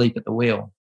we're asleep at the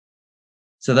wheel.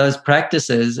 So those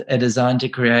practices are designed to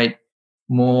create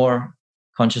more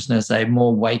consciousness, a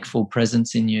more wakeful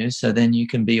presence in you, so then you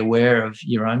can be aware of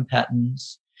your own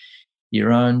patterns,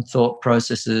 your own thought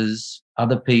processes,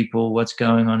 other people, what's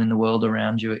going on in the world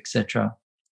around you, etc.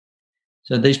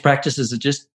 So these practices are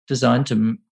just designed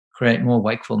to create more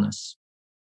wakefulness.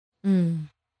 And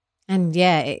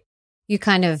you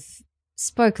kind of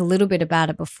spoke a little bit about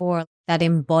it before, that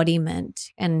embodiment.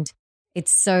 And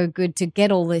it's so good to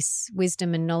get all this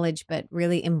wisdom and knowledge, but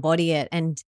really embody it.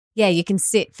 And you can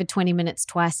sit for 20 minutes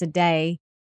twice a day.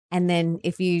 And then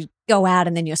if you go out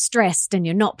and then you're stressed and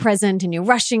you're not present and you're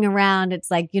rushing around,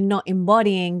 it's like you're not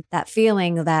embodying that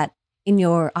feeling of that in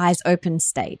your eyes open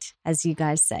state, as you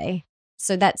guys say.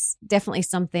 So that's definitely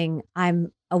something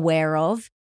I'm aware of.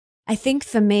 I think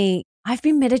for me, I've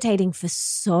been meditating for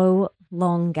so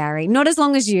long, Gary. Not as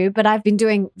long as you, but I've been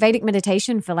doing Vedic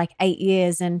meditation for like 8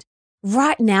 years. And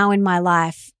right now in my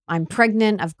life, I'm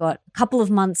pregnant. I've got a couple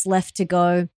of months left to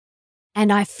go.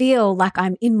 And I feel like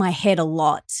I'm in my head a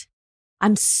lot.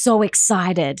 I'm so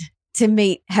excited to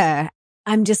meet her.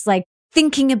 I'm just like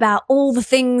thinking about all the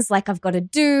things like I've got to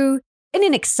do in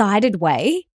an excited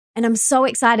way. And I'm so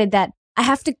excited that I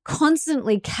have to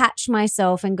constantly catch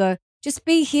myself and go, just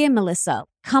be here, Melissa.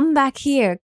 Come back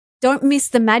here. Don't miss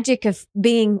the magic of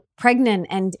being pregnant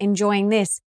and enjoying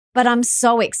this. But I'm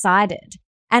so excited.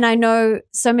 And I know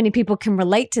so many people can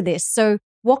relate to this. So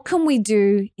what can we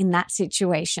do in that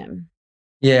situation?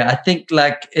 Yeah, I think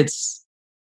like it's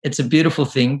a beautiful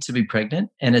thing to be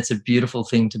pregnant, and it's a beautiful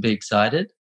thing to be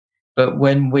excited. But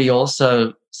when we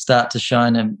also start to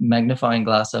shine a magnifying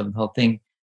glass over the whole thing,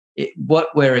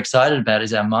 what we're excited about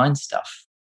is our mind stuff,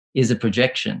 is a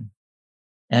projection.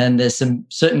 And there's some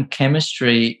certain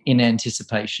chemistry in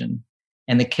anticipation.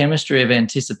 And the chemistry of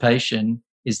anticipation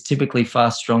is typically far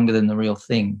stronger than the real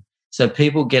thing. So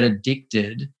people get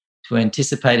addicted to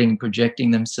anticipating and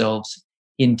projecting themselves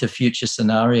into future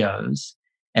scenarios.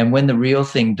 And when the real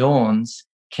thing dawns,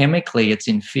 chemically it's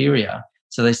inferior.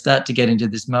 So they start to get into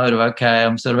this mode of, okay,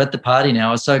 I'm sort of at the party now.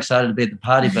 I was so excited to be at the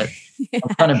party, but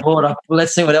I'm kind of bored. Well,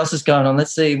 let's see what else is going on.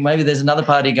 Let's see, maybe there's another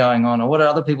party going on, or what are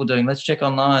other people doing? Let's check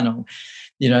online.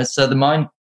 Or, so the mind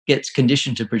gets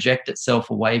conditioned to project itself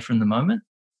away from the moment.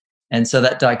 And so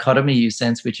that dichotomy you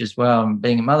sense, which is, well, I'm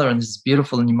being a mother and this is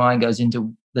beautiful, and your mind goes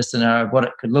into the scenario of what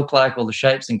it could look like, all the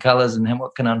shapes and colors and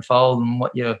what can unfold and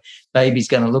what your baby's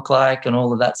going to look like and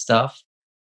all of that stuff.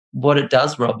 What it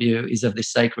does rob you is of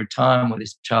this sacred time where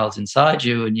this child's inside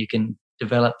you, and you can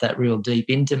develop that real deep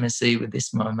intimacy with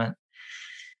this moment.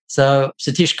 So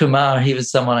Satish Kumar, he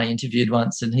was someone I interviewed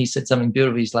once, and he said something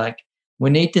beautiful. He's like, we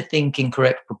need to think in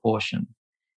correct proportion.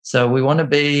 So we want to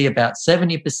be about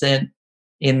 70%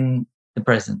 in the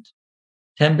present,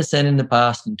 10% in the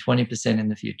past, and 20% in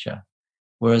the future.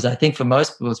 Whereas I think for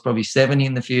most people, it's probably 70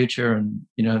 in the future and,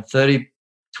 28%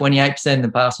 in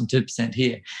the past and 2%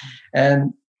 here.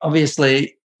 And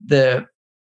obviously the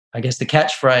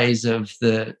catchphrase of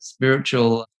the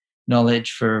spiritual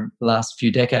knowledge for the last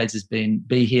few decades has been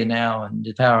be here now and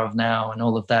the power of now and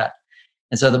all of that.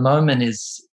 And so the moment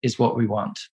is what we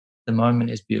want. The moment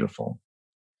is beautiful.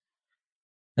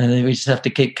 And then we just have to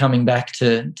keep coming back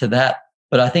to that.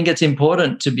 But I think it's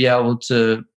important to be able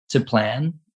to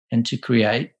plan and to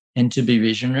create and to be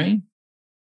visionary.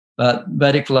 But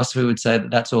Vedic philosophy would say that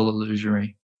that's all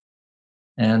illusory.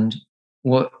 And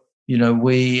what,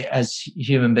 we as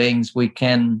human beings, we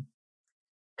can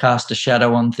cast a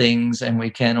shadow on things, and we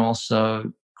can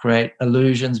also create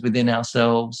illusions within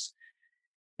ourselves.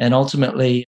 And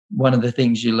ultimately, one of the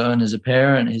things you learn as a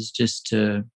parent is just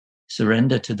to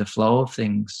surrender to the flow of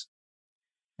things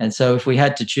And so if we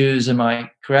had to choose, am I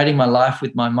creating my life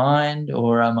with my mind,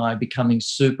 or am I becoming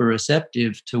super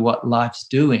receptive to what life's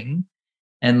doing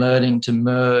and learning to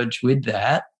merge with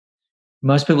that?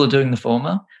 Most people are doing the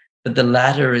former, but the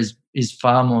latter is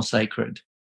far more sacred.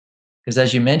 Because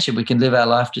as you mentioned, we can live our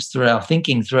life just through our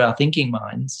thinking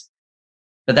minds,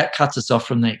 but that cuts us off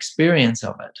from the experience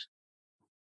of it.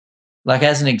 Like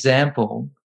as an example,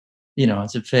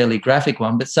 it's a fairly graphic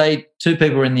one, but say two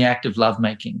people are in the act of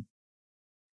lovemaking.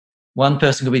 One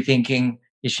person could be thinking,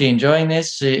 is she enjoying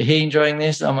this? Is he enjoying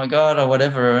this? Oh my God, or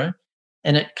whatever.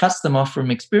 And it cuts them off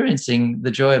from experiencing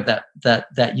the joy of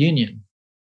that union.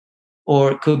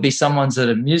 Or it could be someone's at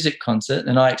a music concert,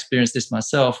 and I experienced this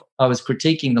myself. I was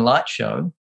critiquing the light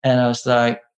show, and I was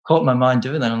like, caught my mind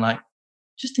doing that. I'm like,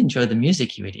 just enjoy the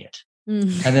music, you idiot. And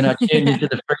then I tuned into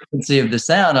the frequency of the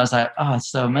sound. I was like, oh, it's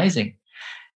so amazing.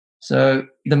 So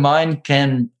the mind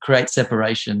can create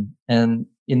separation. And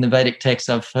in the Vedic text,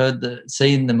 I've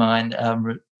seen the mind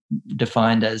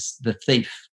defined as the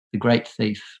thief, the great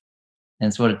thief. And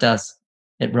it's what it does.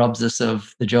 It robs us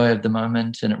of the joy of the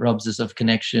moment, and it robs us of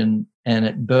connection, and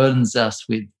it burdens us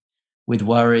with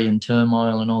worry and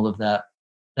turmoil and all of that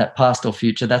past or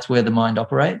future. That's where the mind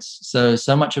operates.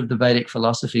 So much of the Vedic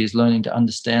philosophy is learning to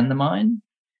understand the mind,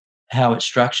 how it's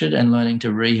structured, and learning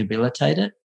to rehabilitate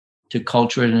it, to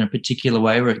culture it in a particular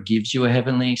way where it gives you a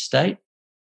heavenly state.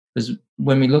 Because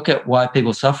when we look at why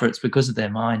people suffer, it's because of their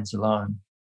minds alone.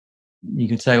 You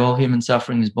could say all human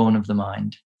suffering is born of the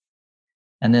mind.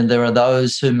 And then there are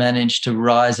those who manage to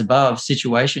rise above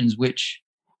situations which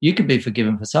you could be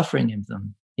forgiven for suffering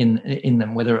in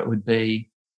them, whether it would be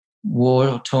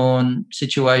war-torn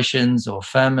situations or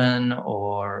famine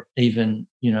or even,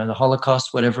 the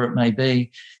Holocaust, whatever it may be.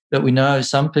 But we know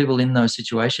some people in those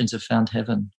situations have found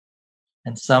heaven.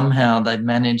 And somehow they've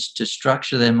managed to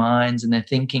structure their minds and their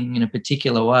thinking in a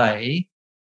particular way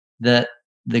that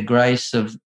the grace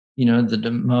of,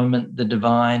 the moment, the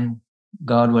divine,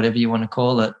 God, whatever you want to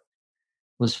call it,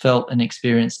 was felt and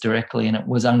experienced directly, and it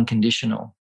was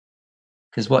unconditional.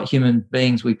 Because what human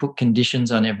beings, we put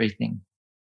conditions on everything.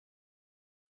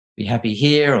 Be happy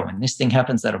here, or when this thing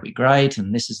happens, that'll be great,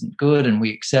 and this isn't good, and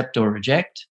we accept or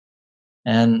reject.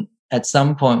 And at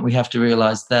some point, we have to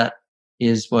realize that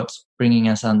is what's bringing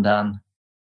us undone.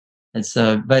 And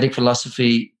so Vedic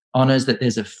philosophy honors that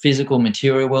there's a physical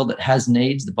material world that has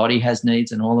needs, the body has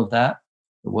needs and all of that,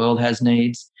 the world has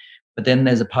needs. But then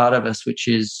there's a part of us which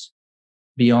is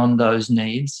beyond those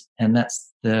needs, and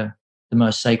that's the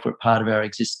most sacred part of our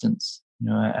existence,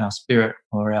 our spirit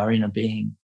or our inner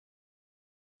being.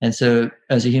 And so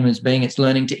as a human being, it's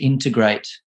learning to integrate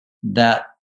that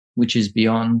which is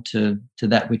beyond to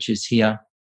that which is here.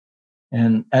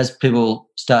 And as people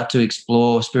start to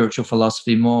explore spiritual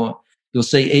philosophy more, you'll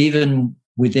see even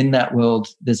within that world,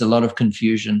 there's a lot of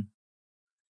confusion.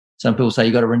 Some people say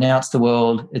you've got to renounce the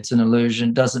world. It's an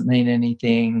illusion. Doesn't mean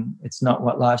anything. It's not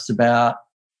what life's about.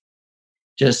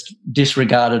 Just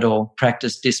disregard it all.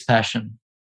 Practice dispassion.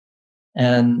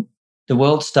 And the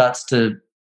world starts to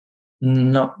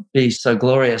not be so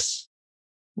glorious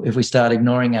if we start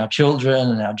ignoring our children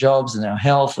and our jobs and our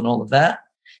health and all of that.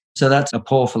 So that's a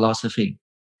poor philosophy.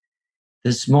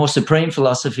 This more supreme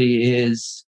philosophy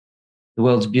is the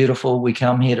world's beautiful. We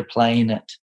come here to play in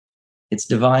it. It's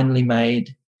divinely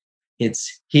made.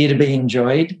 It's here to be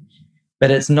enjoyed,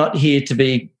 but it's not here to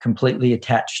be completely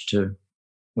attached to.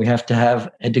 We have to have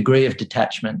a degree of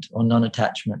detachment or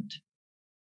non-attachment.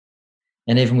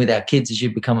 And even with our kids, as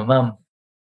you become a mum,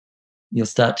 you'll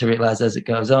start to realize as it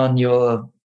goes on, you're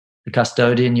the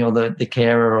custodian, you're the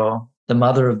carer or the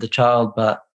mother of the child,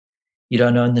 but you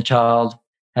don't own the child,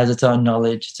 has its own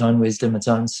knowledge, its own wisdom, its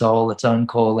own soul, its own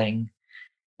calling.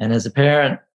 And as a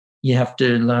parent, you have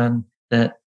to learn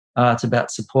that it's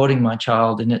about supporting my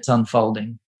child in its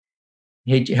unfolding,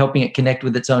 helping it connect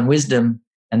with its own wisdom,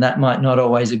 and that might not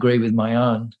always agree with my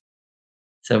own.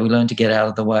 So we learn to get out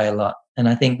of the way a lot. And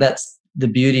I think that's the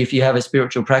beauty. If you have a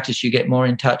spiritual practice, you get more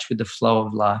in touch with the flow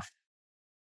of life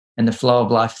and the flow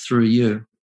of life through you.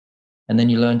 And then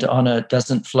you learn to honor it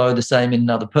doesn't flow the same in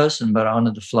another person, but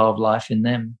honor the flow of life in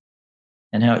them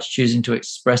and how it's choosing to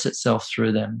express itself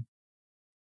through them.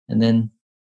 And then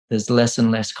there's less and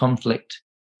less conflict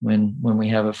when we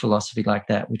have a philosophy like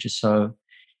that, which is so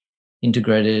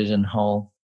integrated and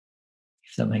whole,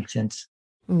 if that makes sense.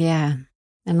 Yeah,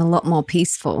 and a lot more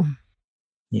peaceful.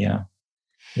 Yeah,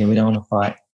 we don't want to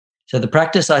fight. So the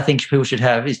practice I think people should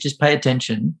have is just pay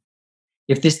attention.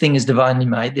 If this thing is divinely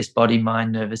made, this body,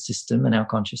 mind, nervous system, and our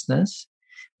consciousness,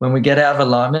 when we get out of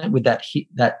alignment with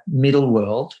that middle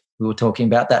world we were talking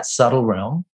about, that subtle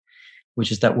realm,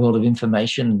 which is that world of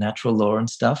information and natural law and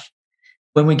stuff,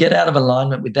 When we get out of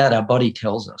alignment with that, our body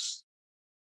tells us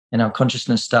and our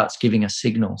consciousness starts giving us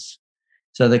signals.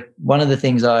 So one of the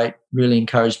things I really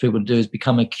encourage people to do is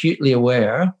become acutely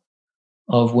aware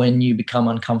of when you become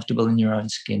uncomfortable in your own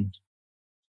skin,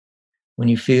 when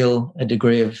you feel a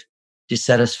degree of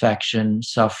dissatisfaction,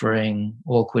 suffering,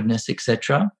 awkwardness,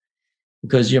 etc.,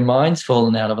 because your mind's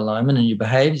fallen out of alignment and your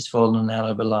behavior's fallen out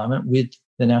of alignment with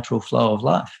the natural flow of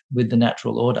life, with the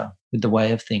natural order, with the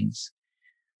way of things,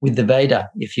 with the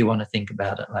Veda, if you want to think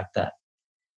about it like that.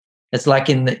 It's like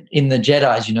in the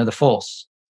Jedis, the Force.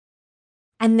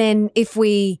 And then if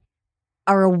we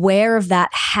are aware of that,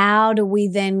 how do we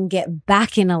then get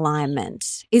back in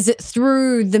alignment? Is it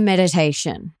through the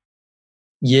meditation?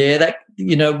 Yeah,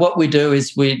 what we do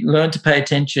is we learn to pay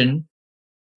attention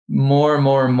more and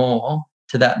more and more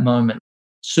to that moment,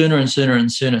 sooner and sooner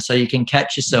and sooner, so you can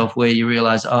catch yourself where you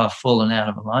realize, I've fallen out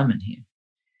of alignment here.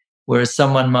 Whereas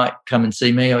someone might come and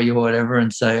see me or you or whatever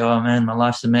and say, oh man, my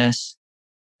life's a mess.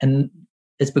 And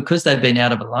it's because they've been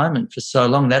out of alignment for so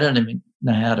long, they don't even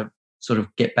know how to sort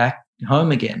of get back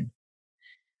home again.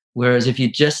 Whereas if you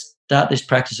just start this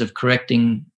practice of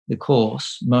correcting the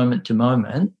course moment to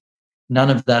moment, none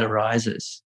of that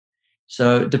arises.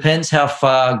 So it depends how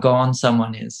far gone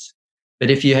someone is. But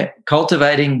if you're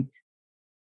cultivating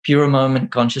pure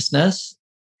moment consciousness,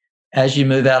 as you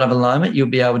move out of alignment, you'll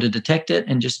be able to detect it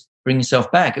and just bring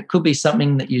yourself back. It could be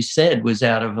something that you said was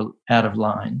out of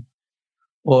line,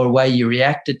 or a way you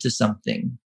reacted to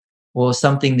something, or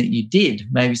something that you did,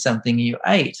 maybe something you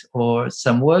ate, or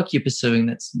some work you're pursuing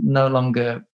that's no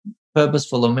longer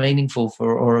purposeful or meaningful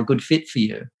or a good fit for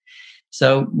you.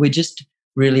 So we just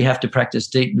really have to practice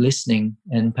deep listening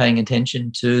and paying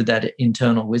attention to that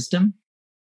internal wisdom.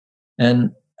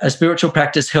 And a spiritual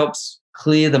practice helps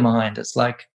clear the mind. It's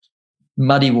like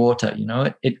muddy water,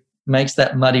 it makes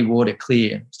that muddy water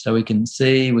clear so we can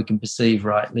see, we can perceive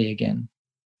rightly again.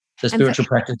 So spiritual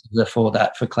practices are for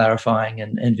that, for clarifying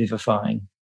and vivifying.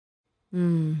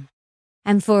 And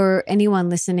for anyone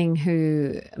listening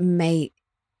who may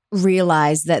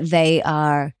realize that they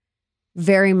are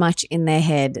very much in their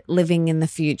head, living in the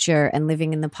future and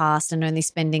living in the past and only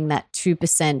spending that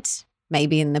 2%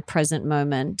 maybe in the present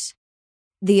moment,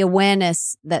 the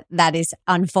awareness that is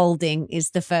unfolding is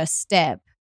the first step.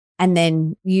 And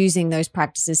then using those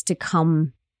practices to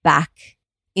come back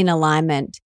in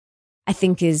alignment, I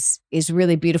think is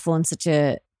really beautiful and such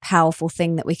a powerful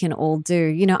thing that we can all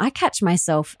do. I catch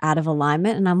myself out of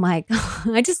alignment and I'm like,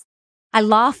 I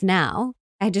laugh now.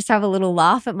 I just have a little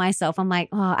laugh at myself. I'm like,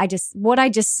 what I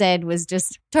just said was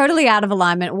just totally out of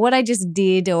alignment, what I just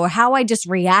did or how I just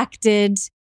reacted.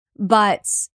 But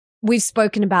we've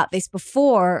spoken about this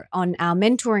before on our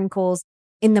mentoring calls.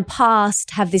 In the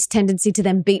past, have this tendency to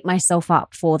then beat myself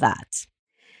up for that.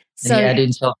 So and you add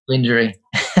insult to injury.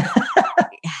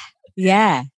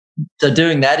 Yeah. So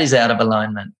doing that is out of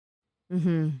alignment.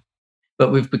 Mm-hmm.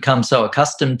 But we've become so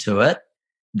accustomed to it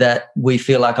that we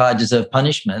feel like I deserve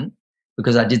punishment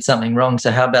because I did something wrong.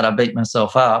 So how about I beat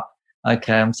myself up?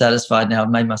 Okay, I'm satisfied now. I've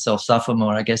made myself suffer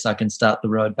more. I guess I can start the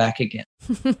road back again.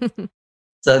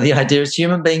 So the idea is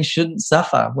human beings shouldn't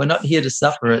suffer. We're not here to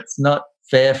suffer. It's not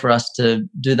fair for us to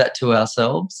do that to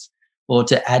ourselves or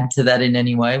to add to that in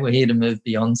any way. We're here to move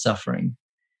beyond suffering,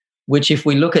 which if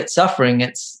we look at suffering,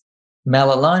 it's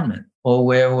malalignment or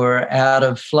where we're out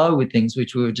of flow with things,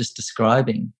 which we were just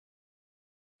describing.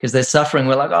 Because they're suffering,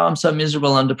 we're like, oh, I'm so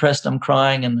miserable, I'm depressed, I'm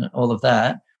crying and all of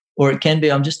that. Or it can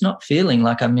be, I'm just not feeling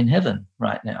like I'm in heaven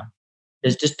right now.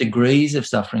 There's just degrees of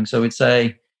suffering. So we'd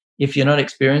say, if you're not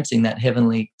experiencing that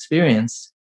heavenly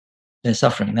experience, they're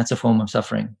suffering. That's a form of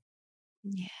suffering.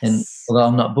 Yes. And although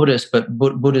I'm not Buddhist, but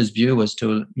Buddha's view was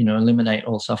to, eliminate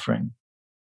all suffering.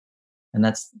 And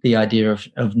that's the idea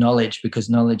of knowledge, because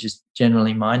knowledge is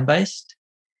generally mind-based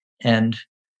and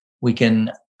we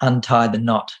can untie the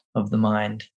knot of the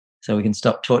mind so we can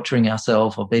stop torturing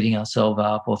ourselves or beating ourselves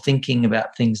up or thinking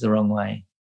about things the wrong way.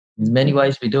 There's many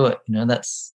ways we do it.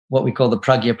 That's what we call the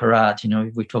pragya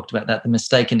parad. We talked about that, the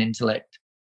mistaken intellect,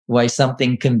 the way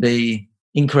something can be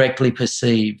incorrectly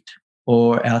perceived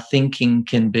or our thinking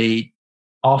can be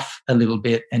off a little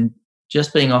bit, and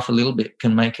just being off a little bit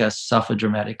can make us suffer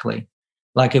dramatically.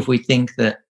 Like if we think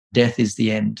that death is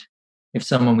the end. If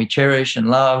someone we cherish and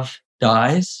love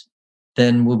dies,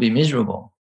 then we'll be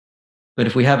miserable. But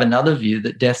if we have another view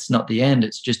that death's not the end,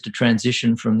 it's just a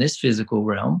transition from this physical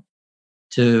realm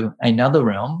to another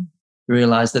realm, we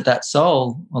realize that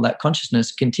soul or that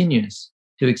consciousness continues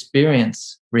to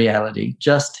experience reality,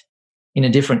 just in a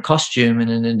different costume and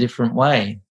in a different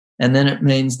way. And then it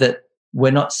means that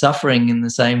we're not suffering in the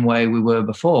same way we were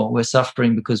before. We're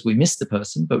suffering because we miss the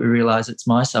person, but we realize it's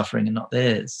my suffering and not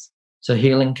theirs. So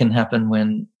healing can happen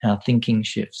when our thinking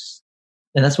shifts.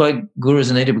 And that's why gurus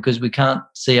are needed, because we can't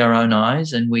see our own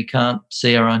eyes and we can't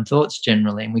see our own thoughts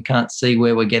generally, and we can't see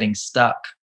where we're getting stuck.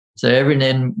 So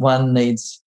everyone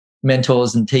needs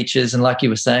mentors and teachers. And like you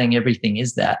were saying, everything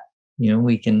is that.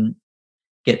 We can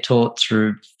get taught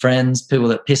through friends, people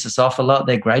that piss us off a lot.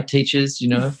 They're great teachers,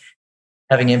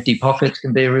 Having empty pockets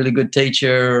can be a really good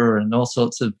teacher, and all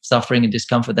sorts of suffering and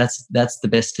discomfort. That's the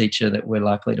best teacher that we're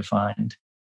likely to find.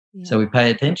 Yeah. So we pay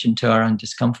attention to our own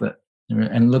discomfort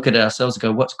and look at ourselves and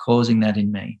go, what's causing that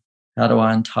in me? How do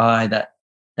I untie that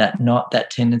knot,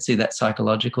 that tendency, that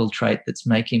psychological trait that's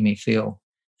making me feel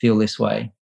this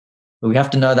way? But we have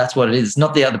to know that's what it is. It's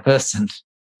not the other person.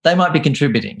 They might be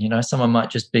contributing. Someone might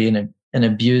just be an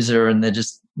abuser and they're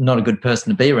just not a good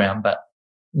person to be around. But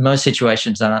most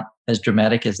situations aren't as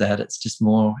dramatic as that. It's just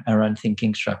more our own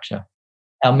thinking structure,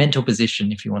 our mental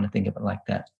position, if you want to think of it like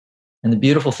that. And the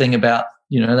beautiful thing about,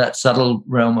 that subtle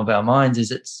realm of our minds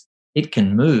is it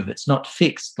can move. It's not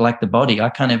fixed like the body. I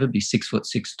can't ever be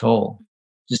 6'6" tall.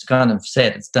 Just kind of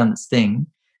set, it's done its thing.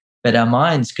 But our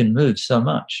minds can move so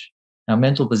much. Our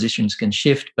mental positions can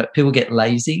shift, but people get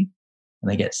lazy and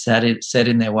they get set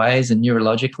in their ways. And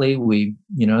neurologically,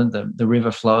 the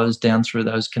river flows down through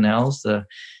those canals. The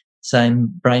same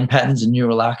brain patterns and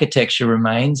neural architecture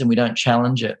remains, and we don't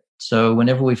challenge it. So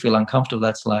whenever we feel uncomfortable,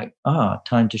 that's like,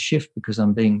 time to shift because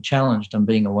I'm being challenged. I'm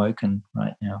being awoken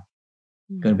right now.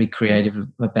 Got to be creative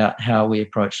about how we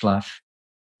approach life.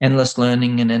 Endless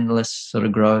learning and endless sort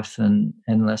of growth and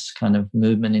endless kind of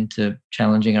movement into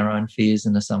challenging our own fears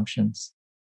and assumptions.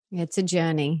 It's a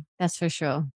journey, that's for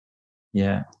sure.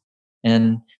 Yeah.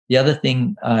 And the other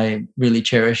thing I really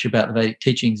cherish about the Vedic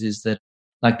teachings is that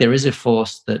there is a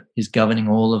force that is governing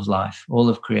all of life, all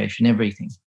of creation, everything.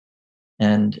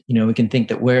 And, we can think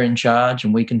that we're in charge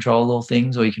and we control all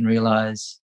things, or you can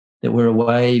realize that we're a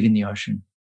wave in the ocean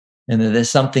and that there's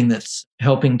something that's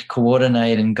helping to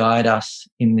coordinate and guide us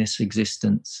in this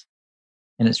existence.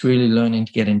 And it's really learning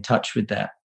to get in touch with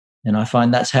that. And I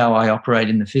find that's how I operate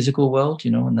in the physical world,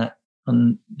 and that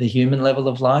on the human level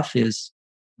of life is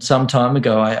some time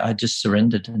ago, I just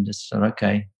surrendered and just said,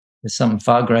 okay, there's something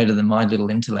far greater than my little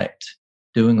intellect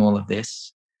doing all of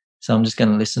this. So I'm just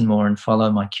going to listen more and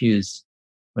follow my cues.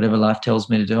 Whatever life tells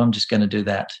me to do, I'm just going to do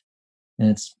that.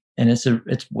 And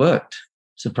it's worked,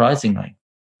 surprisingly.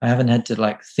 I haven't had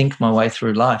to think my way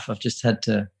through life. I've just had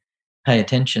to pay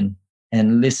attention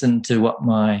and listen to what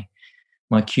my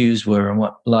cues were and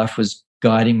what life was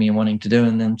guiding me and wanting to do.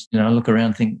 And then, I look around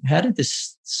and think, how did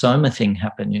this Soma thing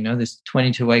happen? This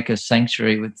 22-acre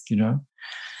sanctuary with,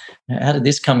 how did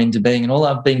this come into being? And all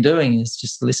I've been doing is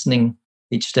just listening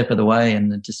each step of the way,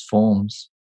 and it just forms.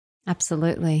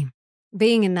 Absolutely.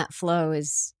 Being in that flow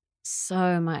is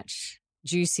so much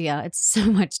juicier. It's so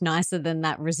much nicer than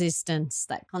that resistance,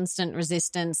 that constant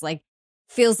resistance.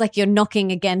 Feels like you're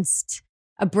knocking against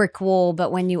a brick wall.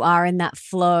 But when you are in that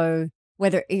flow,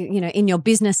 whether, in your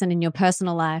business and in your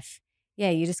personal life,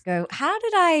 you just go, how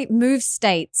did I move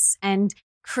states and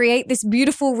create this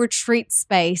beautiful retreat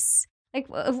space?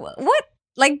 What?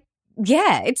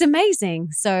 It's amazing.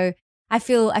 So I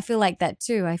feel like that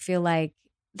too. I feel like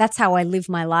that's how I live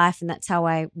my life and that's how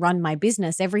I run my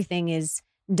business. Everything is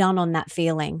done on that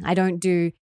feeling. I don't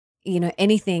do,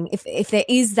 anything. If there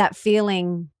is that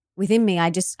feeling within me, I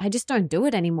just don't do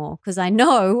it anymore, because I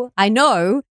know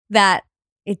that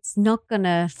it's not going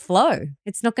to flow.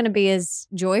 It's not going to be as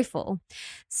joyful.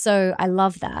 So I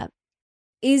love that.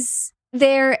 Is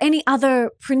there any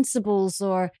other principles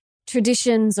or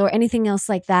traditions or anything else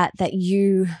like that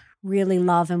you really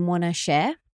love and want to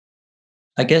share?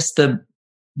 I guess the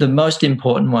most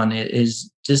important one is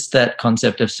just that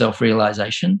concept of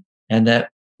self-realization, and that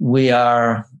we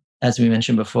are, as we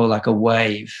mentioned before, like a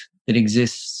wave that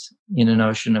exists in an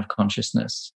ocean of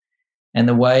consciousness. And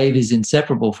the wave is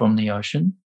inseparable from the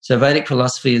ocean. So Vedic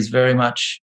philosophy is very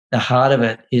much, the heart of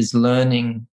it is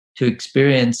learning to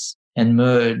experience and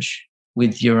merge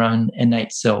with your own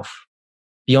innate self,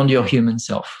 beyond your human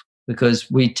self, because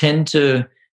we tend to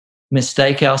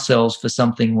mistake ourselves for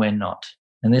something we're not.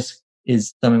 And this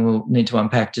is something we'll need to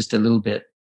unpack just a little bit.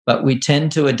 But we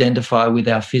tend to identify with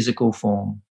our physical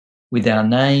form, with our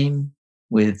name,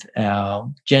 with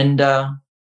our gender,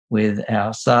 with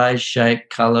our size, shape,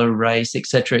 color, race,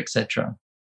 etc., etc.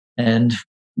 And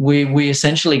we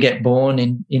essentially get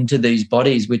born into these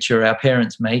bodies, which are our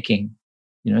parents' making.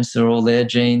 So all their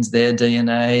genes, their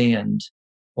DNA, and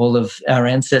all of our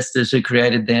ancestors who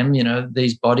created them,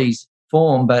 these bodies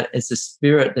form, but it's a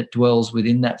spirit that dwells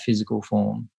within that physical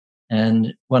form.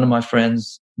 And one of my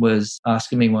friends was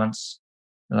asking me once,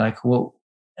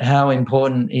 how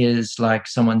important is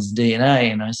someone's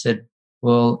DNA? And I said,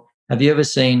 Well, have you ever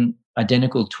seen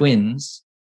identical twins,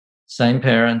 same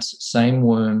parents, same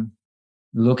womb,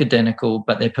 look identical,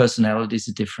 but their personalities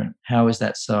are different? How is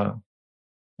that so?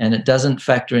 And it doesn't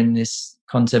factor in this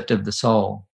concept of the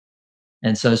soul.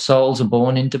 And so souls are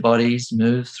born into bodies,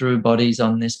 move through bodies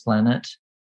on this planet,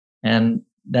 and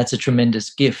that's a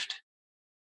tremendous gift.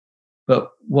 But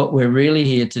what we're really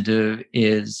here to do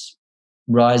is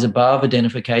rise above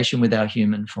identification with our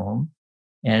human form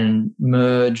and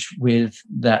merge with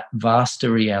that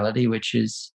vaster reality, which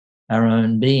is our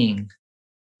own being,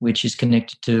 which is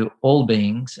connected to all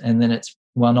beings, and then it's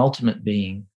one ultimate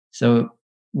being. So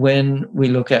when we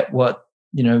look at what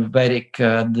Vedic,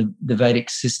 the Vedic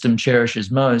system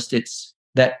cherishes most, it's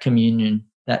that communion,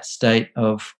 that state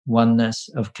of oneness,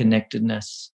 of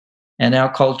connectedness. And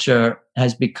our culture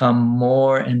has become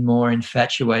more and more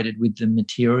infatuated with the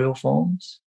material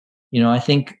forms. I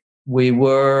think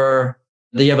the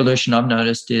evolution I've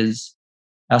noticed is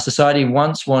our society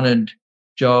once wanted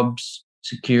jobs,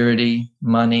 security,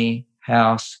 money,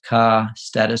 house, car,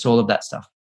 status, all of that stuff.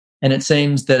 And it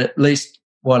seems that at least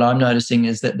what I'm noticing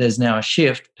is that there's now a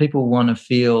shift. People want to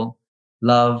feel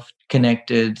loved,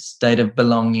 connected, state of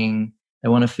belonging. They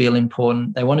want to feel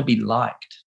important. They want to be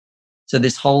liked. So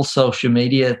this whole social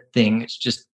media thing, it's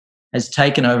just has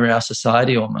taken over our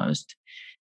society almost.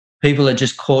 People are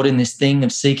just caught in this thing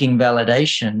of seeking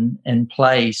validation and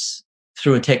place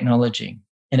through a technology.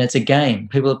 And it's a game.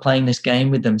 People are playing this game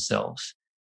with themselves.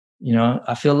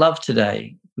 I feel loved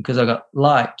today because I got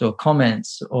liked or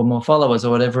comments or more followers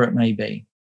or whatever it may be.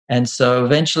 And so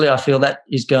eventually I feel that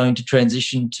is going to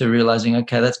transition to realizing,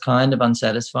 okay, that's kind of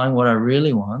unsatisfying. What I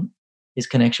really want is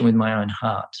connection with my own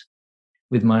heart,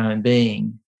 with my own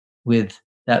being, with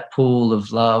that pool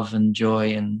of love and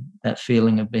joy and that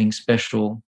feeling of being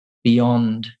special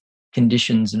beyond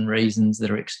conditions and reasons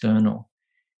that are external.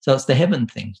 So it's the heaven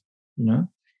thing,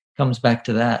 comes back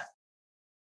to that.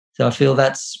 So I feel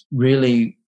that's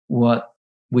really what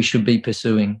we should be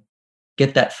pursuing.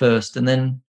 Get that first, and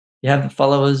then you have the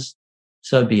followers,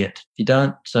 so be it. If you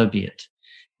don't, so be it.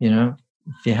 If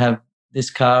you have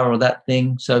this car or that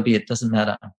thing, so be it. Doesn't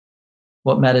matter.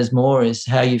 What matters more is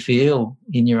how you feel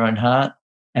in your own heart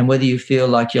and whether you feel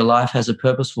like your life has a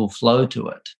purposeful flow to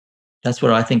it. That's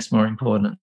what I think is more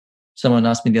important. Someone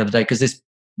asked me the other day, because this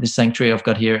sanctuary I've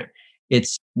got here,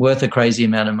 it's worth a crazy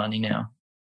amount of money now.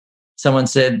 Someone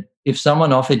said, if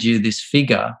someone offered you this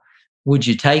figure, would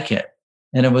you take it?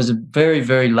 And it was a very,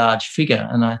 very large figure.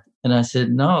 And I said,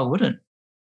 no, I wouldn't,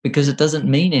 because it doesn't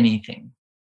mean anything.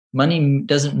 Money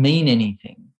doesn't mean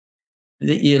anything.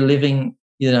 That you're living,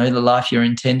 the life you're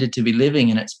intended to be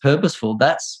living and it's purposeful.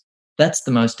 That's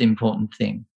the most important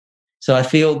thing. So I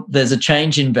feel there's a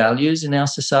change in values in our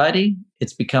society.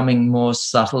 It's becoming more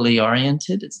subtly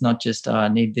oriented. It's not just, I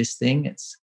need this thing.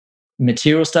 It's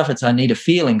material stuff. It's, I need a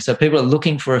feeling. So people are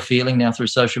looking for a feeling now through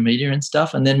social media and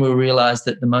stuff. And then we'll realize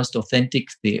that the most authentic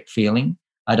feeling,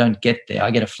 I don't get there.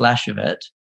 I get a flash of it.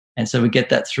 And so we get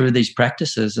that through these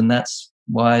practices. And that's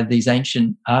why these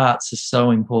ancient arts are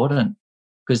so important,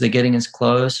 because they're getting us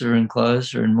closer and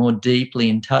closer and more deeply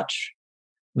in touch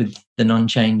with the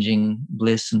non-changing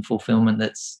bliss and fulfillment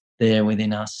that's there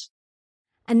within us.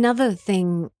 Another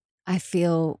thing I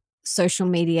feel social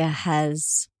media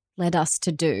has led us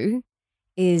to do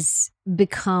is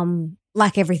become,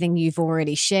 like everything you've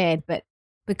already shared, but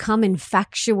become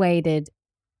infatuated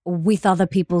with other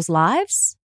people's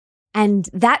lives. And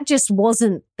that just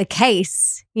wasn't the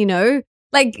case,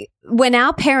 like when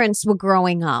our parents were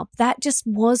growing up, that just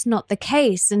was not the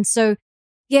case. And so,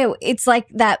 yeah, it's like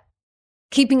that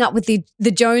keeping up with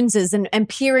the Joneses and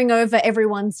peering over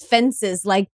everyone's fences.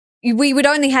 Like we would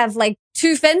only have like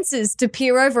 2 fences to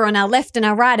peer over on our left and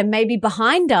our right, and maybe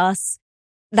behind us.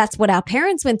 That's what our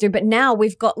parents went through. But now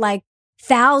we've got like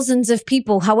thousands of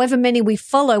people, however many we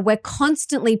follow, we're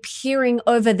constantly peering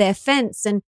over their fence,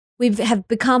 and we have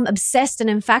become obsessed and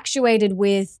infatuated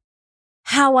with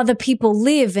how other people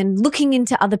live and looking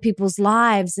into other people's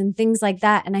lives and things like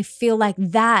that. And I feel like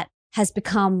that has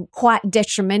become quite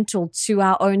detrimental to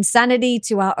our own sanity,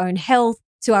 to our own health,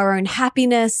 to our own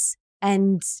happiness,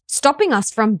 and stopping us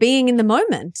from being in the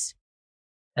moment.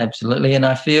 Absolutely. And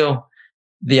I feel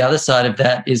the other side of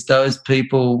that is those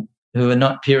people who are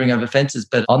not peering over fences,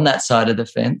 but on that side of the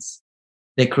fence,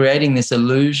 they're creating this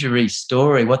illusory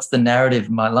story. What's the narrative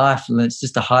of my life? And it's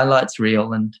just a highlights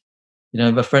reel. And,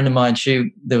 a friend of mine,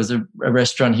 there was a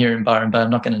restaurant here in Byron Bay, I'm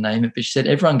not going to name it, but she said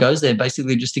everyone goes there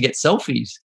basically just to get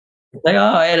selfies. Like,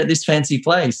 I ate at this fancy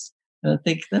place. And I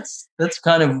think that's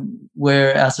kind of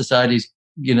where our society's,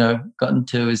 gotten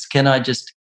to, is, can I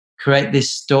just create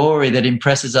this story that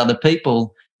impresses other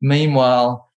people?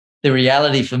 Meanwhile, the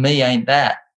reality for me ain't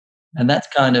that. And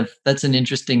that's an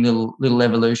interesting little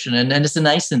evolution. And it's a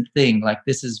nascent thing. Like,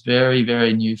 this is very,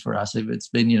 very new for us. It's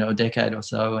been, a decade or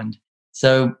so. And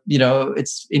so,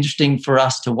 it's interesting for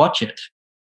us to watch it.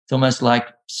 It's almost like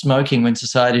smoking when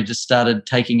society just started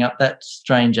taking up that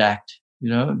strange act. It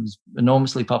was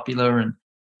enormously popular. And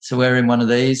so we're in one of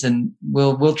these, and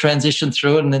we'll transition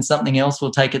through it, and then something else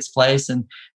will take its place. And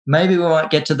maybe we might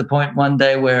get to the point one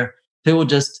day where people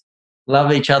just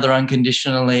love each other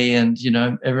unconditionally, and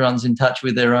everyone's in touch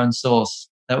with their own source.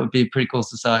 That would be a pretty cool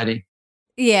society.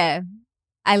 Yeah,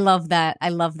 I love that. I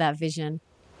love that vision.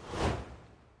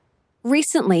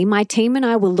 Recently, my team and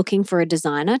I were looking for a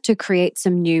designer to create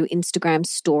some new Instagram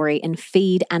story and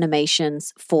feed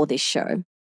animations for this show.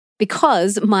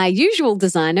 Because my usual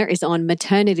designer is on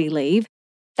maternity leave,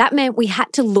 that meant we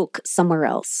had to look somewhere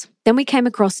else. Then we came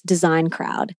across Design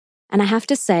Crowd. And I have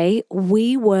to say,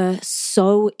 we were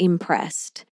so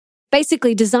impressed.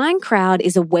 Basically, Design Crowd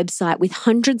is a website with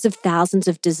hundreds of thousands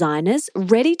of designers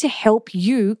ready to help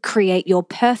you create your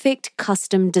perfect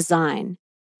custom design.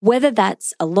 Whether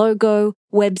that's a logo,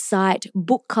 website,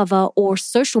 book cover, or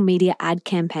social media ad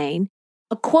campaign,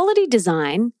 a quality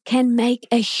design can make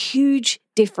a huge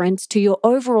difference to your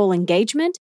overall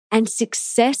engagement and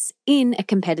success in a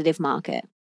competitive market.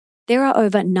 There are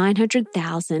over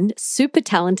 900,000 super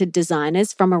talented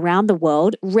designers from around the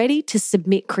world ready to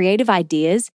submit creative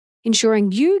ideas,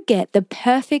 ensuring you get the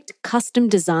perfect custom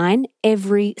design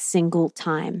every single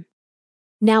time.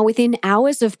 Now, within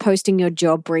hours of posting your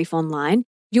job brief online,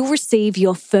 you'll receive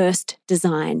your first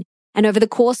design. And over the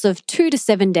course of 2 to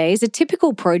 7 days, a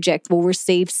typical project will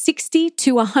receive 60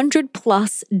 to 100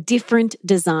 plus different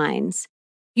designs.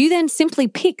 You then simply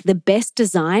pick the best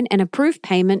design and approve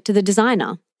payment to the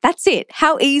designer. That's it.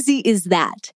 How easy is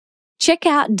that? Check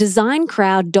out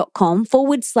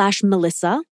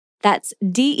designcrowd.com/Melissa. That's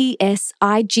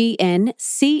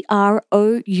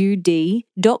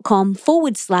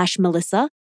DESIGNCROUD.com/Melissa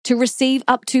to receive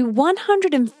up to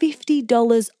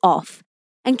 $150 off.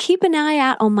 And keep an eye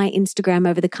out on my Instagram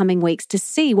over the coming weeks to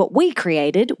see what we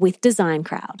created with Design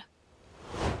Crowd.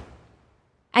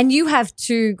 And you have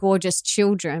 2 gorgeous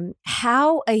children.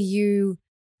 How are you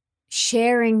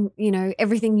sharing,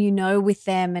 everything with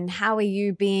them, and how are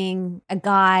you being a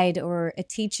guide or a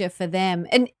teacher for them?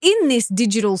 And in this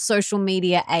digital social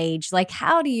media age,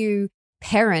 how do you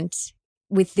parent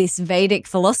with this Vedic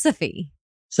philosophy?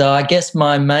 So I guess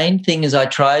my main thing is I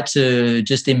try to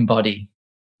just embody,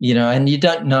 and you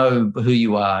don't know who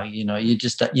you are, you're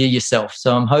yourself.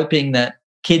 So I'm hoping that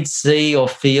kids see or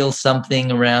feel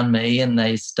something around me and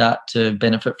they start to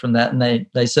benefit from that. And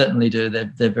they certainly do.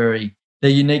 They're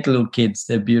unique little kids.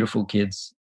 They're beautiful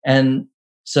kids. And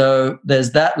so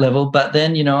there's that level. But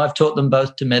then, I've taught them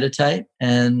both to meditate,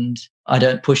 and I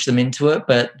don't push them into it,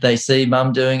 but they see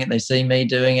mum doing it. They see me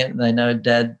doing it. And they know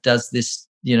dad does this,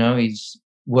 he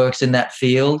works in that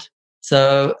field.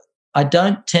 So I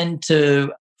don't tend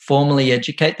to formally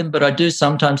educate them, but I do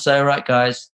sometimes say, all right,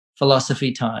 guys,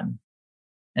 philosophy time.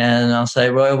 And I'll say,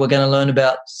 well, we're going to learn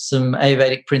about some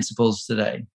Ayurvedic principles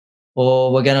today,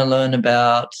 or we're going to learn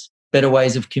about better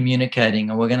ways of communicating,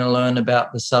 or we're going to learn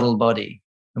about the subtle body,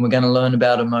 and we're going to learn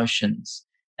about emotions,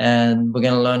 and we're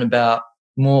going to learn about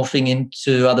morphing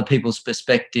into other people's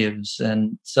perspectives.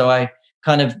 And so I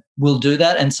kind of will do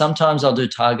that. And sometimes I'll do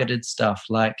targeted stuff,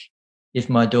 like if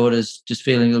my daughter's just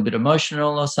feeling a little bit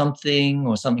emotional or something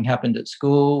happened at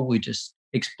school, we just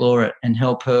explore it and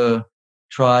help her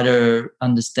try to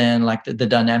understand the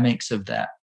dynamics of that.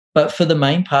 But for the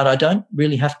main part, I don't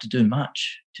really have to do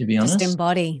much, to be honest. Just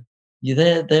embody.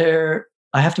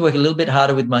 I have to work a little bit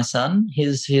harder with my son.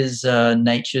 His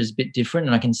nature is a bit different,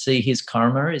 and I can see his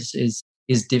karma is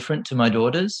different to my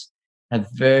daughter's. Have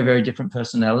very, very different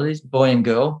personalities, boy and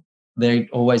girl. They're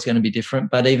always going to be different.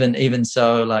 But even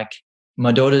so,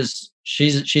 my daughter's,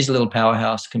 she's a little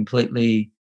powerhouse,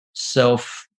 completely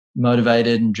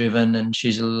self-motivated and driven, and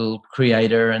she's a little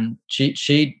creator, and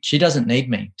she doesn't need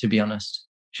me, to be honest.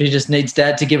 She just needs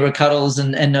dad to give her cuddles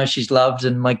and know she's loved.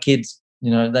 And my kids,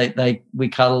 we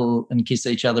cuddle and kiss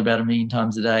each other about 1 million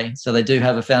times a day. So they do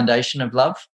have a foundation of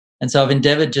love. And so I've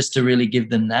endeavored just to really give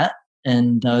them that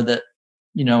and know that,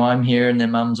 I'm here, and their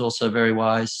mum's also very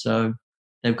wise. So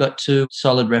they've got 2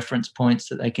 solid reference points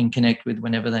that they can connect with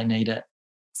whenever they need it.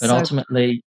 But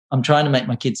ultimately, I'm trying to make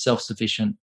my kids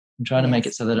self-sufficient. I'm trying to make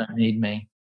it so they don't need me.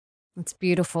 That's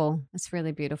beautiful. That's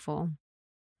really beautiful.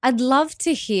 I'd love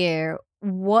to hear,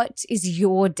 what is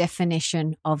your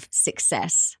definition of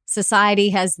success? Society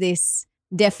has this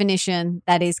definition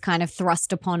that is kind of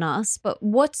thrust upon us, but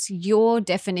what's your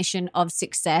definition of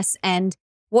success? And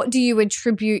what do you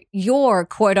attribute your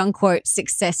quote unquote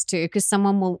success to? Because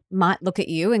someone might look at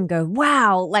you and go,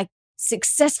 wow, like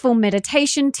successful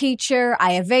meditation teacher,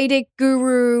 Ayurvedic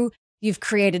guru, you've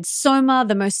created Soma,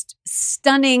 the most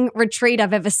stunning retreat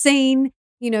I've ever seen.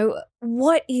 You know,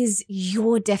 what is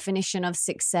your definition of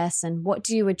success and what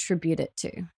do you attribute it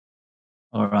to?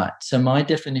 All right. So my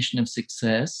definition of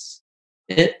success,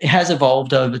 it has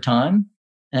evolved over time.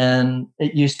 And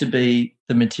it used to be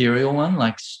the material one,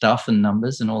 like stuff and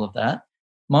numbers and all of that.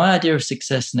 My idea of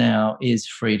success now is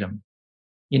freedom,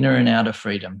 inner and outer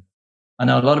freedom. I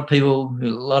know a lot of people who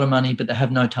have a lot of money, but they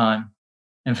have no time.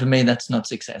 And for me, that's not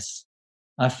success.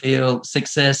 I feel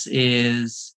success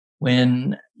is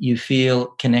when you feel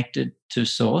connected to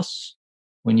source,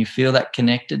 when you feel that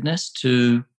connectedness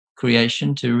to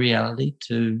creation, to reality,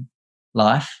 to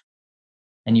life,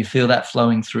 and you feel that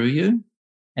flowing through you.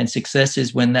 And success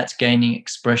is when that's gaining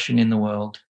expression in the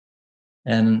world.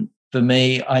 And for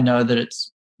me, I know that it's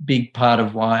a big part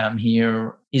of why I'm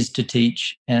here is to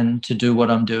teach and to do what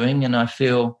I'm doing. And I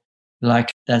feel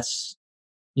like that's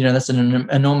an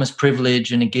enormous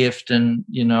privilege and a gift. And,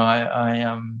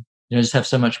 I just have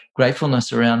so much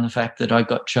gratefulness around the fact that I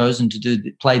got chosen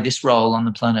to play this role on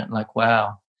the planet. Like,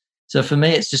 wow. So for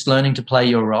me, it's just learning to play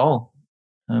your role,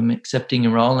 accepting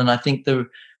your role. And I think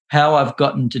how I've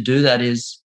gotten to do that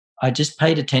is I just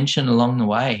paid attention along the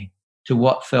way to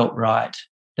what felt right.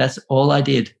 That's all I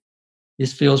did.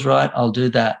 This feels right, I'll do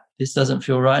that. This doesn't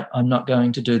feel right, I'm not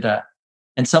going to do that.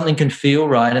 And something can feel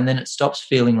right and then it stops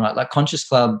feeling right. Like Conscious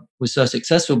Club was so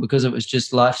successful because it was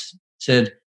just life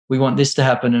said, we want this to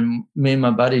happen. And me and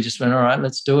my buddy just went, all right,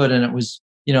 let's do it. And it was,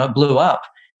 it blew up.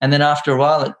 And then after a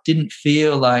while, it didn't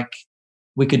feel like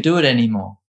we could do it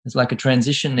anymore. It's like a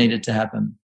transition needed to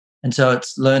happen. And so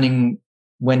it's learning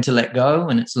when to let go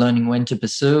and it's learning when to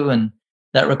pursue. And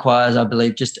that requires, I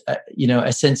believe, just,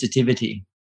 a sensitivity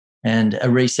and a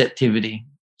receptivity.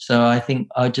 So I think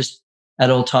at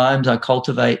all times, I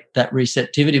cultivate that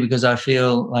receptivity because I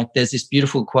feel like there's this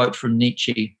beautiful quote from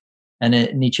Nietzsche, and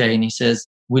he says,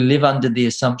 we live under the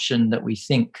assumption that we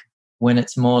think when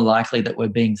it's more likely that we're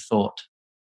being thought.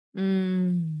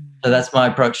 So that's my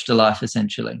approach to life,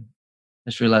 essentially.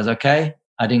 Just realize, okay,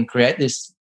 I didn't create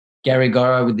this. Gary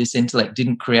Gorrow with this intellect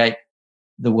didn't create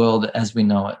the world as we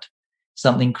know it.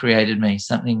 Something created me.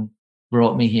 Something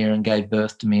brought me here and gave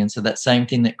birth to me. And so that same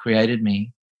thing that created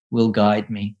me will guide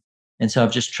me. And so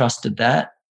I've just trusted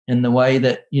that. And the way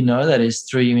that that is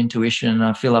through your intuition. And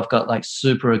I feel I've got like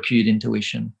super acute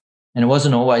intuition. And it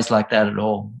wasn't always like that at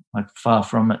all, like far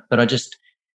from it. But I just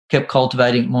kept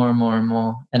cultivating it more and more and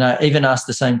more. And I even asked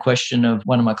the same question of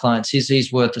one of my clients.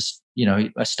 He's worth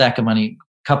a stack of money,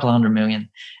 a couple of $100 million.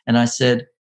 And I said,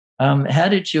 how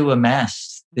did you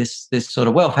amass this sort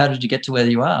of wealth? How did you get to where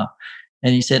you are?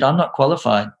 And he said, I'm not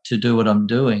qualified to do what I'm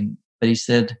doing. But he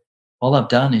said, all I've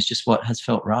done is just what has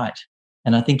felt right.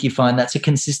 And I think you find that's a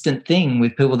consistent thing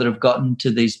with people that have gotten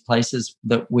to these places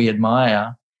that we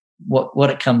admire. What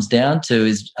it comes down to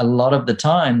is a lot of the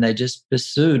time they just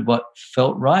pursued what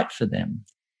felt right for them,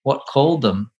 what called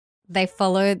them. They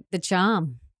followed the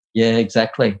charm. Yeah,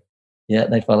 exactly. Yeah,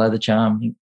 they follow the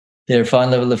charm. Their fine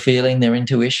level of feeling, their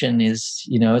intuition is,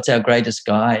 it's our greatest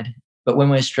guide. But when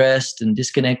we're stressed and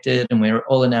disconnected and we're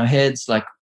all in our heads like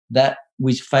that,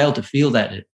 we fail to feel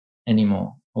that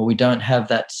anymore, or we don't have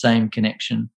that same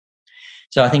connection.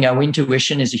 So I think our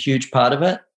intuition is a huge part of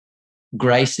it.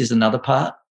 Grace is another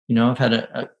part. I've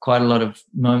had quite a lot of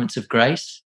moments of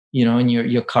grace, and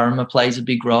your karma plays a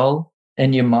big role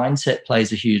and your mindset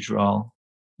plays a huge role.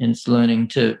 And it's learning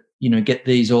to, get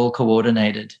these all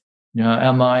coordinated.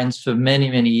 Our minds for many,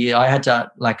 many years, I had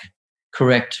to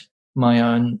correct my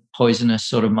own poisonous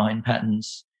sort of mind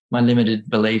patterns, my limited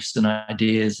beliefs and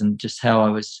ideas, and just how I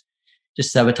was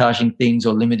just sabotaging things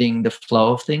or limiting the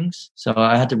flow of things. So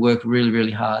I had to work really,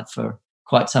 really hard for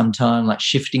quite some time, like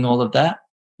shifting all of that.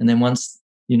 And then once,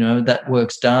 that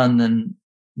work's done, then,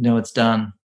 it's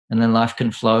done. And then life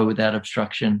can flow without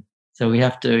obstruction. So we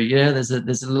have to, there's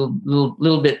a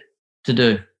little bit to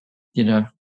do,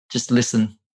 just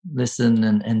listen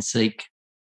and seek.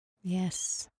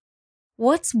 Yes.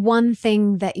 What's one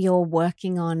thing that you're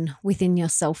working on within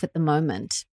yourself at the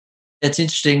moment? It's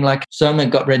interesting, like Soma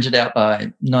got rented out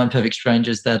by Nine Perfect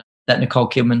Strangers, that Nicole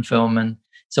Kidman film. And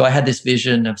so I had this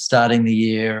vision of starting the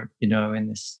year, in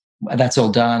this, that's all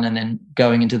done, and then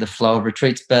going into the flow of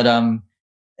retreats. But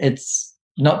it's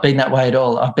not been that way at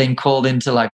all. I've been called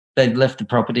into they've left the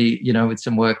property, with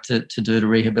some work to do to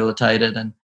rehabilitate it.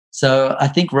 And so I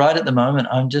think right at the moment,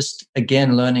 I'm just,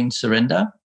 again, learning surrender,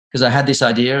 because I had this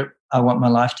idea, I want my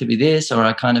life to be this,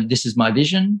 or this is my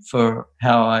vision for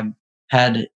how I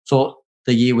had thought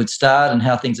the year would start and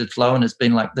how things would flow, and it's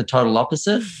been like the total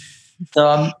opposite.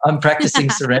 So I'm practicing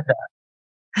surrender.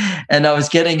 And I was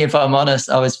getting, if I'm honest,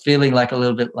 I was feeling like a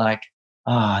little bit like,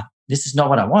 this is not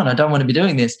what I want. I don't want to be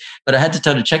doing this. But I had to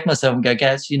try to check myself and go,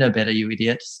 Gaz, you know better, you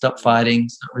idiot. Stop fighting,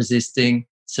 stop resisting,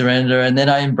 surrender. And then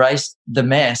I embraced the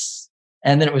mess.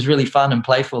 And then it was really fun and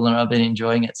playful, and I've been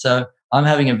enjoying it. So I'm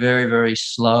having a very, very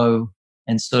slow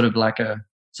and sort of like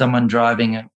someone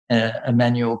driving a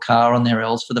manual car on their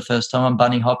L's for the first time. I'm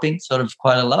bunny hopping sort of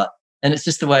quite a lot. And it's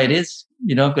just the way it is.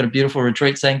 I've got a beautiful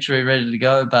retreat sanctuary ready to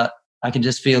go, but I can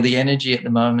just feel the energy at the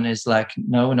moment is like,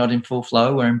 no, we're not in full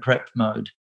flow. We're in prep mode.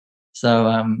 So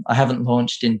I haven't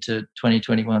launched into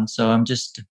 2021. So I'm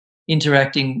just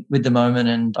interacting with the moment.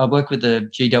 And I work with the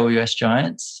GWS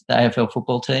Giants, the AFL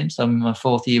football team. So I'm in my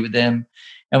 4th year with them.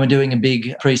 And we're doing a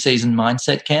big pre-season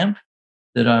mindset camp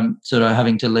that I'm sort of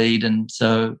having to lead. And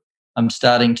so I'm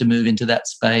starting to move into that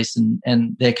space,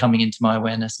 and they're coming into my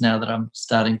awareness now that I'm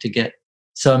starting to get.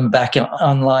 So I'm back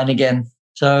online again.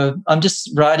 So I'm just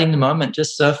riding the moment,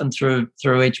 just surfing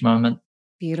through each moment.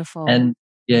 Beautiful. And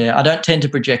yeah, I don't tend to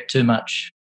project too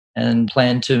much and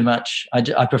plan too much.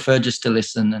 I prefer just to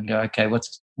listen and go, okay,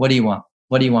 what do you want?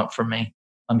 What do you want from me?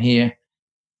 I'm here.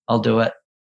 I'll do it.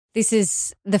 This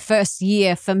is the first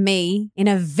year for me in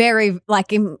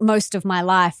in most of my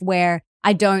life where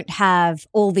I don't have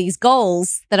all these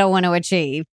goals that I want to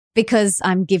achieve because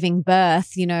I'm giving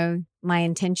birth. My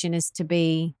intention is to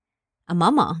be a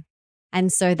mama.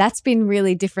 And so that's been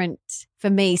really different for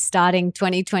me starting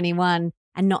 2021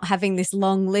 and not having this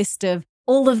long list of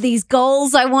all of these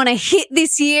goals I want to hit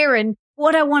this year and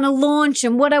what I want to launch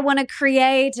and what I want to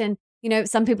create. And,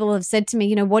 some people have said to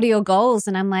me, what are your goals?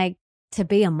 And I'm like, to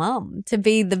be a mum, to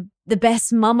be the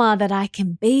best mama that I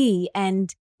can be.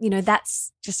 And,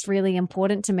 that's just really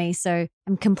important to me. So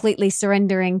I'm completely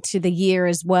surrendering to the year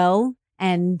as well.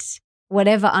 And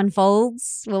whatever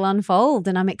unfolds will unfold.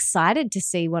 And I'm excited to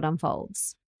see what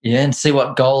unfolds. Yeah, and see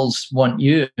what goals want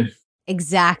you.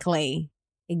 Exactly.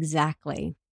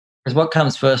 Because what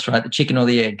comes first, right? The chicken or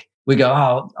the egg? We go,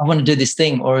 I want to do this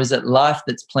thing. Or is it life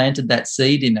that's planted that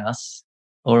seed in us?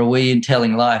 Or are we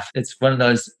telling life? It's one of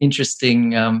those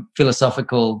interesting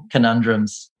philosophical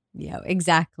conundrums. Yeah,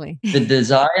 exactly. The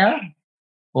desire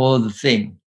or the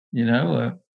thing,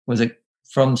 was it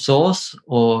from source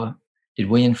or did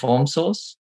we inform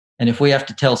source? And if we have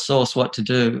to tell source what to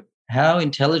do, how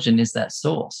intelligent is that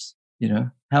source?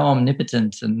 How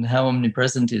omnipotent and how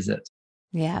omnipresent is it?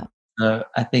 Yeah. So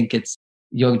I think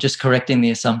you're just correcting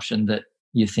the assumption that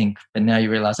you think, but now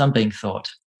you realize I'm being thought.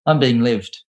 I'm being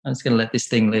lived. I'm just going to let this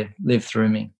thing live through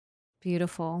me.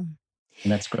 Beautiful.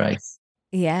 And that's great.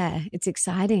 Yeah, it's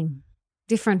exciting.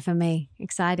 Different for me.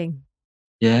 Exciting.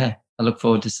 Yeah. I look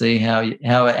forward to see how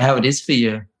it is for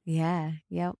you. Yeah.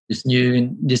 Yep. This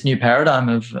new paradigm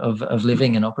of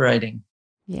living and operating.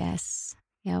 Yes.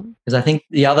 Yep. Because I think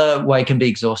the other way can be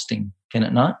exhausting, can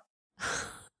it not?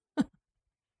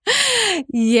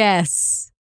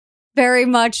 Yes. Very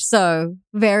much so.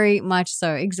 Very much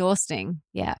so. Exhausting.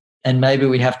 Yeah. And maybe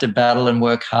we have to battle and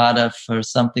work harder for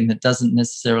something that doesn't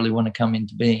necessarily want to come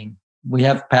into being. We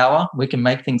have power. We can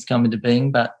make things come into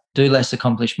being, but do less,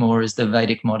 accomplish more is the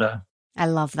Vedic motto. I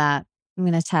love that. I'm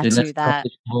going to tattoo that.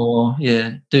 More,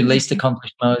 yeah. Do least,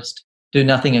 accomplish most. Do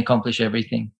nothing, accomplish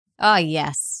everything. Oh,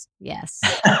 yes. Yes.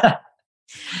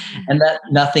 And that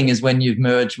nothing is when you've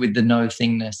merged with the no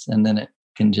thingness, and then it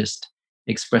can just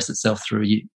express itself through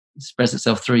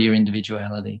your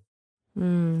individuality.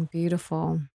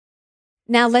 Beautiful.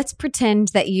 Now let's pretend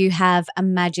that you have a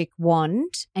magic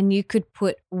wand and you could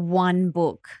put one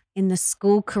book in the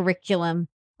school curriculum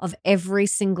of every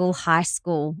single high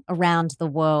school around the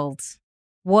world.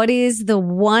 What is the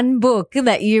one book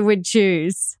that you would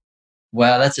choose?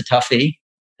 Wow, that's a toughie.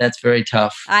 That's very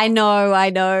tough. I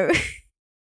know.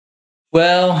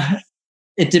 Well,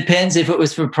 it depends. If it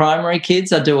was for primary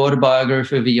kids, I'd do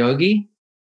Autobiography of a Yogi.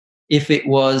 If it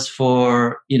was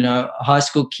for, high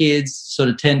school kids, sort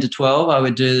of 10 to 12, I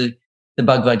would do the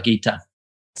Bhagavad Gita.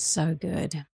 So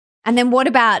good. And then what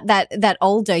about that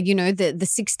older, the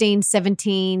 16,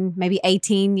 17, maybe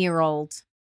 18-year-old?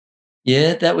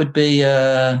 Yeah, that would be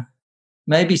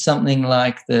maybe something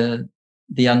like the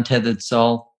Untethered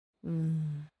Soul.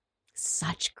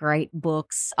 Such great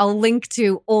books. I'll link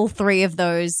to all 3 of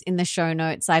those in the show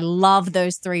notes. I love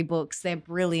those 3 books. They're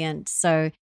brilliant.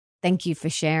 So thank you for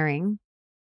sharing.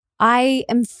 I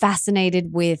am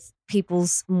fascinated with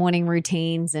people's morning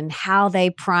routines and how they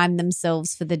prime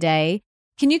themselves for the day.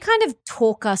 Can you kind of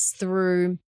talk us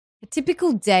through a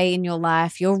typical day in your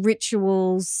life, your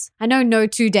rituals? I know no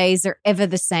 2 days are ever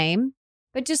the same,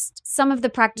 but just some of the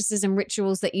practices and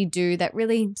rituals that you do that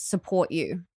really support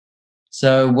you.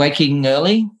 So waking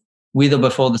early, with or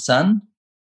before the sun,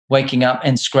 waking up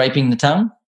and scraping the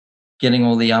tongue, getting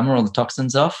all the yama, all the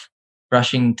toxins off,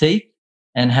 brushing teeth,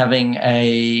 and having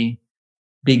a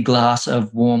big glass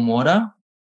of warm water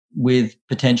with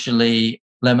potentially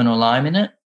lemon or lime in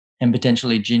it and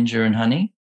potentially ginger and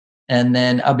honey. And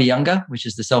then abhyanga, which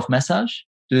is the self-massage,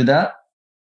 do that.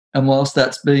 And whilst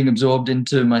that's being absorbed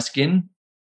into my skin,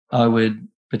 I would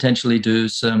potentially do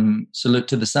some salute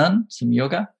to the sun, some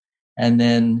yoga, and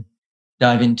then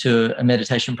dive into a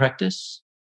meditation practice,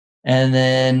 and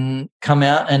then come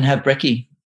out and have brekkie,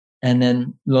 and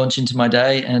then launch into my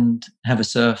day and have a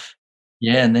surf.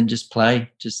 Yeah, and then just play,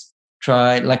 just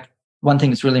try. Like, one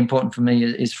thing that's really important for me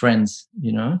is friends,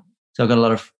 you know. So I've got a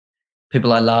lot of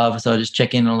people I love, so I just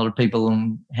check in on a lot of people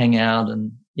and hang out.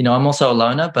 And, you know, I'm also a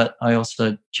loner, but I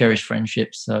also cherish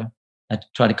friendships. So I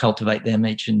try to cultivate them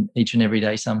each and every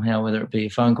day somehow, whether it be a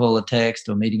phone call, a text,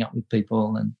 or meeting up with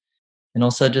people, and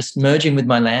also just merging with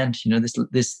my land. You know,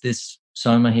 this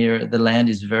Soma here, the land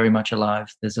is very much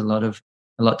alive. There's a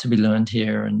lot to be learned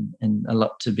here, and a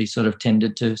lot to be sort of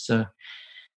tended to. So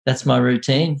that's my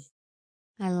routine.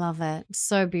 I love it.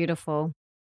 So beautiful.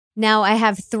 Now I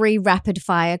have 3 rapid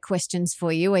fire questions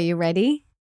for you. Are you ready?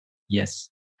 Yes.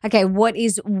 Okay. What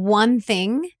is one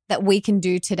thing that we can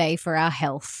do today for our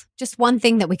health? Just one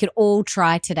thing that we could all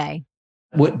try today.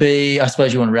 Would be, I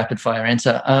suppose you want a rapid fire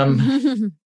answer.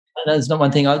 There's not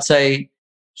one thing. I would say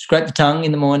scrape the tongue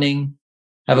in the morning,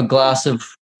 have a glass of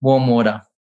warm water,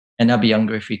 and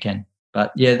abhyanga if you can.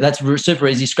 But yeah, that's super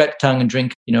easy. Scrape the tongue and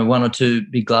drink, 1 or 2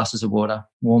 big glasses of water,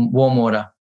 warm water.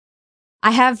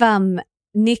 I have,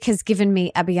 Nick has given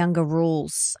me abhyanga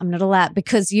rules. I'm not allowed,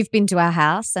 because you've been to our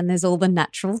house and there's all the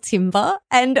natural timber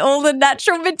and all the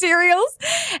natural materials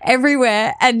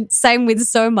everywhere. And same with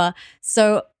Soma.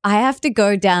 So I have to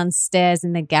go downstairs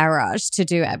in the garage to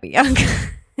do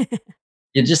abhyanga.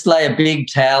 You just lay a big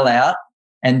towel out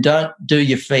and don't do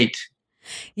your feet.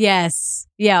 Yes.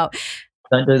 Yeah.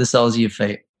 Don't do the soles of your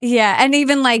feet. Yeah. And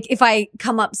even like if I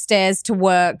come upstairs to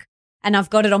work and I've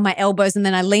got it on my elbows and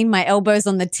then I lean my elbows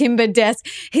on the timber desk,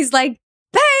 he's like,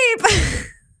 babe.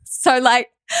 So like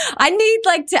I need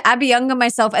like to abhyanga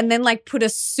myself and then like put a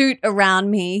suit around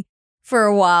me for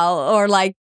a while, or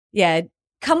like, yeah,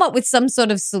 come up with some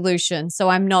sort of solution so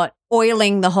I'm not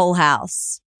oiling the whole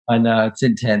house. I know, it's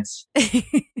intense.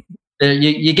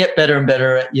 You get better and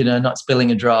better at, not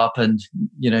spilling a drop and,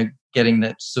 getting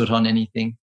that soot on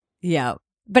anything. Yeah.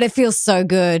 But it feels so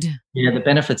good. Yeah, the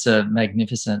benefits are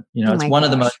magnificent. It's one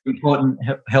of the most important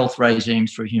health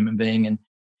regimes for a human being.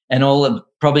 And all of,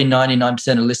 probably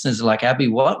 99% of listeners are like, Abby,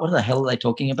 what the hell are they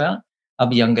talking about?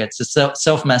 Abhyanga, it's a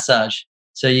self-massage.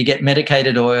 So you get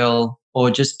medicated oil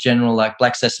or just general, like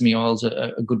black sesame oil is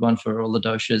a good one for all the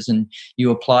doshas. And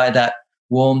you apply that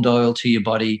warmed oil to your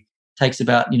body. Takes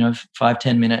about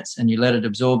 5-10 minutes, and you let it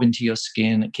absorb into your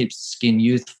skin. It keeps the skin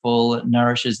youthful. It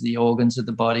nourishes the organs of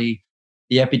the body.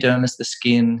 The epidermis, the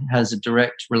skin, has a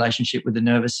direct relationship with the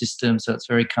nervous system, so it's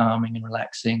very calming and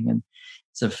relaxing, and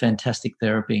it's a fantastic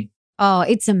therapy. Oh,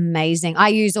 it's amazing. I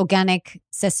use organic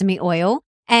sesame oil,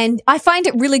 and I find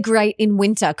it really great in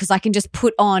winter because I can just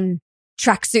put on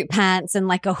tracksuit pants and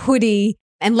like a hoodie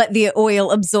and let the oil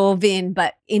absorb in.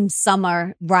 But in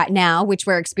summer right now, which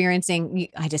we're experiencing,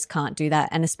 I just can't do that.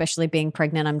 And especially being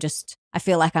pregnant, I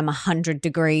feel like I'm 100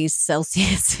 degrees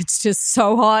Celsius. It's just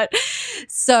so hot.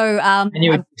 So, and you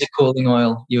would use a cooling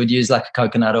oil. You would use like a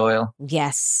coconut oil.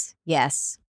 Yes.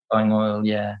 Oil,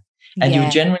 yeah. And you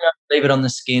would generally leave it on the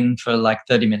skin for like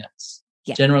 30 minutes.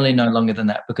 Yeah. Generally no longer than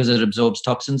that, because it absorbs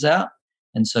toxins out.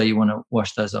 And so you want to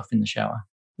wash those off in the shower.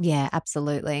 Yeah,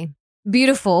 absolutely.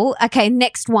 Beautiful. Okay,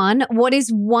 next one. What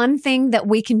is one thing that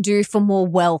we can do for more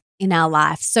wealth in our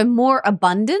life? So more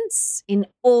abundance in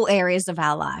all areas of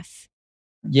our life.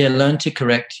 Yeah, learn to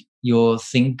correct your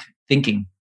thinking.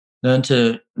 Learn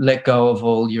to let go of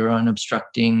all your own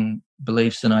obstructing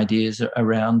beliefs and ideas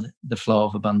around the flow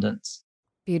of abundance.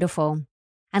 Beautiful.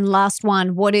 And last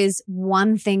one, what is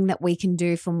one thing that we can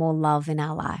do for more love in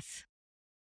our life?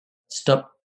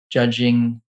 Stop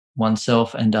judging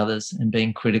oneself and others and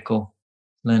being critical,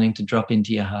 learning to drop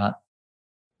into your heart.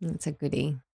 That's a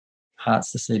goodie.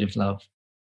 Heart's the seat of love.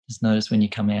 Just notice when you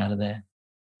come out of there.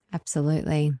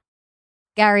 Absolutely.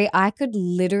 Gary, I could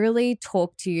literally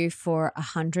talk to you for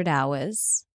 100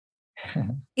 hours.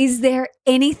 Is there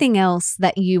anything else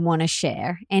that you want to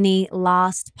share? Any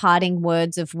last parting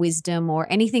words of wisdom or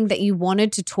anything that you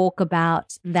wanted to talk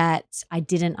about that I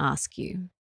didn't ask you?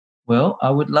 Well, I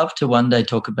would love to one day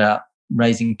talk about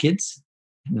raising kids.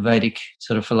 the Vedic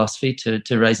sort of philosophy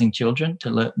to raising children,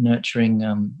 to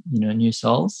nurturing, new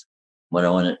souls. What I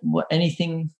want to,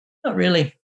 anything, not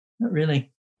really.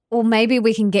 Well, maybe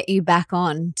we can get you back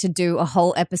on to do a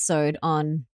whole episode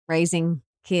on raising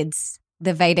kids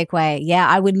the Vedic way. Yeah,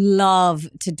 I would love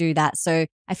to do that. So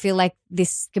I feel like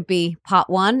this could be part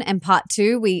 1, and part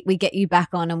 2, we get you back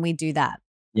on and we do that.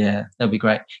 Yeah, that'd be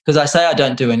great. Because I say I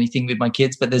don't do anything with my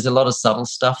kids, but there's a lot of subtle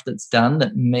stuff that's done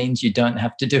that means you don't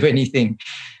have to do anything.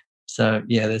 So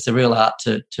yeah, there's a real art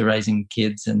to raising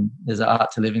kids, and there's an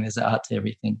art to living, there's an art to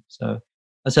everything. So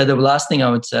I'd say the last thing I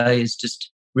would say is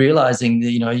just realizing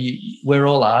that, we're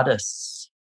all artists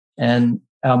and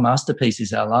our masterpiece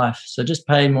is our life. So just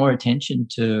pay more attention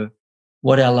to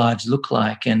what our lives look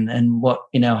like and what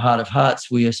in our heart of hearts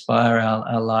we aspire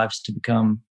our lives to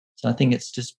become. So I think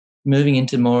it's just moving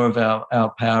into more of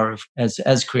our power of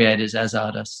as creators, as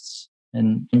artists,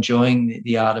 and enjoying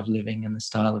the art of living and the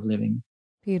style of living.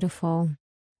 Beautiful.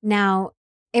 Now,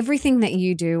 everything that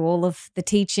you do, all of the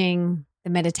teaching, the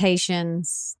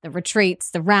meditations, the retreats,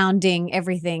 the rounding,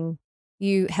 everything,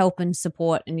 you help and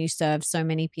support and you serve so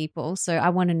many people. So I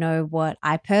want to know what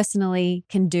I personally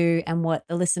can do and what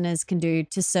the listeners can do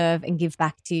to serve and give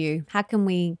back to you. How can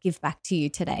we give back to you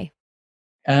today?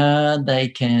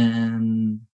 They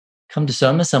can come to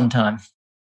Soma sometime.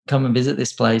 Come and visit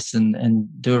this place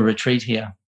and do a retreat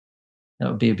here.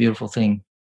 That would be a beautiful thing.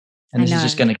 And this is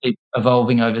just going to keep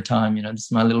evolving over time. This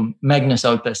is my little magnus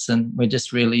opus, and we're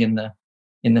just really in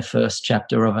the first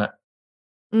chapter of it.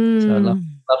 So I'd love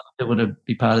for people to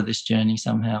be part of this journey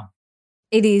somehow.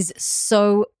 It is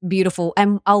so beautiful.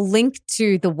 And I'll link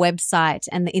to the website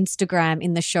and the Instagram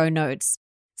in the show notes.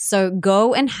 So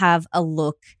go and have a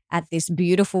look at this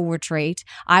beautiful retreat.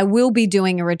 I will be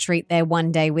doing a retreat there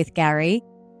one day with Gary,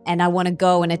 and I want to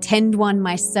go and attend one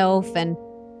myself. And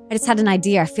I just had an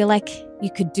idea. I feel like you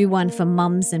could do one for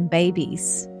mums and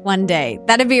babies one day.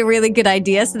 That'd be a really good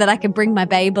idea so that I could bring my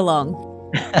babe along.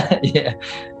 Yeah,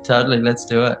 totally. Let's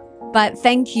do it. But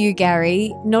thank you,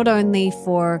 Gary, not only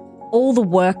for all the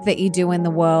work that you do in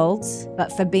the world,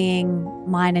 but for being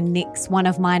mine and Nick's, one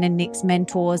of mine and Nick's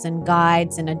mentors and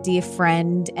guides and a dear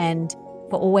friend, and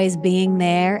for always being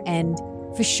there and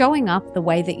for showing up the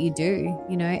way that you do.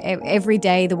 Every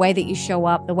day, the way that you show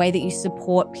up, the way that you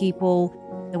support people,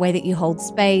 the way that you hold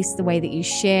space, the way that you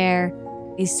share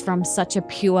is from such a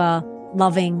pure,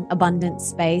 loving, abundant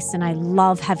space. And I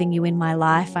love having you in my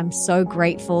life. I'm so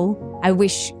grateful. I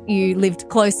wish you lived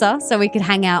closer so we could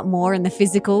hang out more in the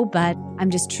physical, but I'm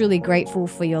just truly grateful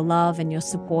for your love and your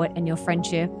support and your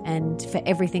friendship and for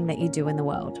everything that you do in the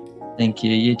world. Thank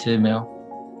you. You too, Mel.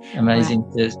 Amazing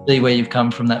to see where you've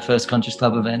come from that first Conscious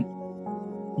Club event.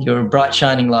 You're a bright,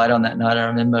 shining light on that night, I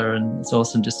remember, and it's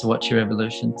awesome just to watch your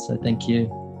evolution. So thank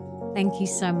you. Thank you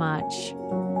so much.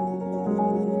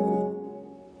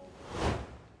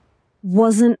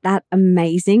 Wasn't that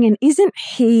amazing? And isn't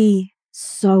he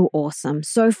so awesome,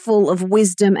 so full of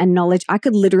wisdom and knowledge? I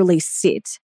could literally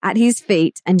sit at his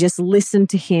feet and just listen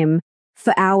to him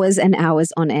for hours and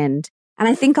hours on end. And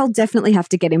I think I'll definitely have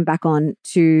to get him back on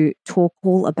to talk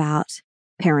all about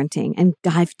parenting and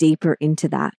dive deeper into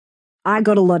that. I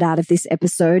got a lot out of this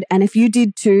episode, and if you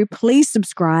did too, please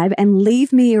subscribe and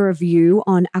leave me a review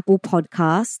on Apple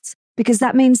Podcasts, because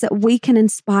that means that we can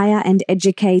inspire and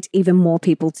educate even more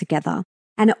people together.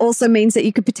 And it also means that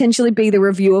you could potentially be the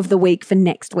review of the week for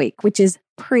next week, which is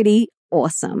pretty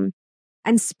awesome.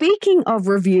 And speaking of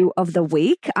review of the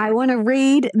week, I want to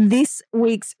read this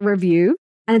week's review,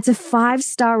 and it's a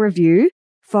 5-star review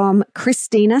from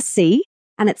Christina C.,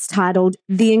 and it's titled,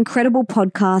 "The Incredible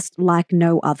Podcast Like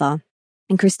No Other."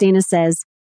 And Christina says,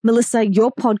 "Melissa,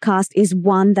 your podcast is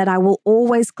one that I will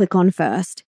always click on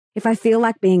first. If I feel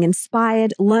like being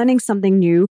inspired, learning something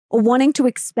new, or wanting to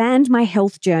expand my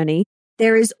health journey,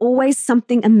 there is always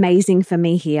something amazing for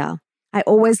me here. I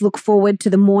always look forward to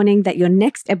the morning that your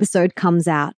next episode comes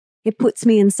out. It puts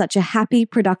me in such a happy,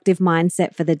 productive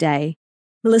mindset for the day.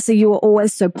 Melissa, you are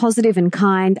always so positive and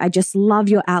kind. I just love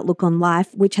your outlook on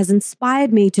life, which has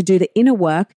inspired me to do the inner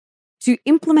work to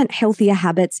implement healthier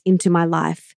habits into my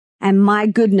life. And my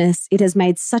goodness, it has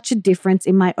made such a difference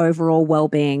in my overall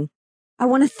well-being. I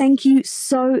want to thank you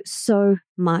so, so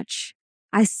much.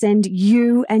 I send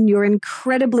you and your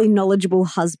incredibly knowledgeable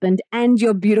husband and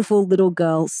your beautiful little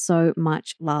girl so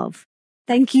much love."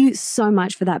 Thank you so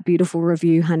much for that beautiful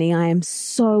review, honey. I am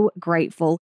so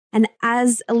grateful. And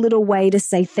as a little way to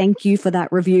say thank you for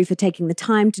that review, for taking the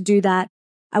time to do that,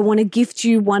 I want to gift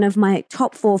you one of my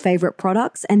top 4 favorite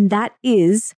products, and that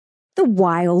is the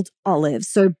wild olive.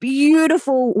 So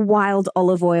beautiful wild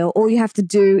olive oil. All you have to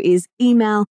do is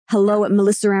email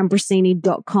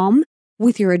hello@melissaambrosini.com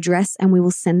with your address and we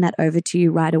will send that over to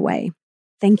you right away.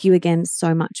 Thank you again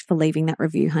so much for leaving that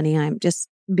review, honey. I'm just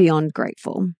beyond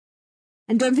grateful.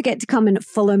 And don't forget to come and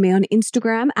follow me on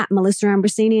Instagram at Melissa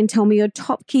Ambrosini and tell me your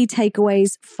top key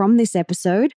takeaways from this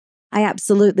episode. I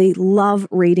absolutely love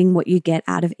reading what you get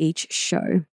out of each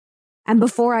show. And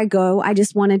before I go, I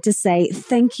just wanted to say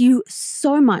thank you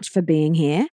so much for being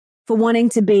here, for wanting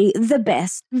to be the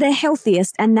best, the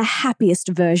healthiest, and the happiest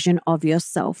version of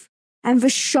yourself, and for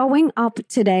showing up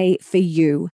today for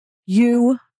you.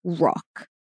 You rock.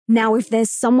 Now, if there's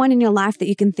someone in your life that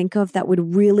you can think of that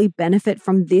would really benefit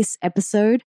from this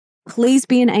episode, please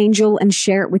be an angel and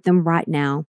share it with them right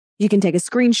now. You can take a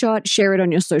screenshot, share it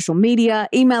on your social media,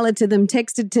 email it to them,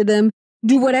 text it to them,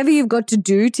 do whatever you've got to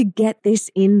do to get this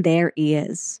in their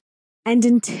ears. And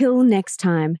until next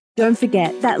time, don't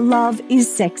forget that love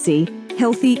is sexy,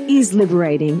 healthy is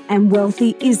liberating, and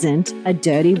wealthy isn't a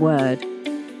dirty word.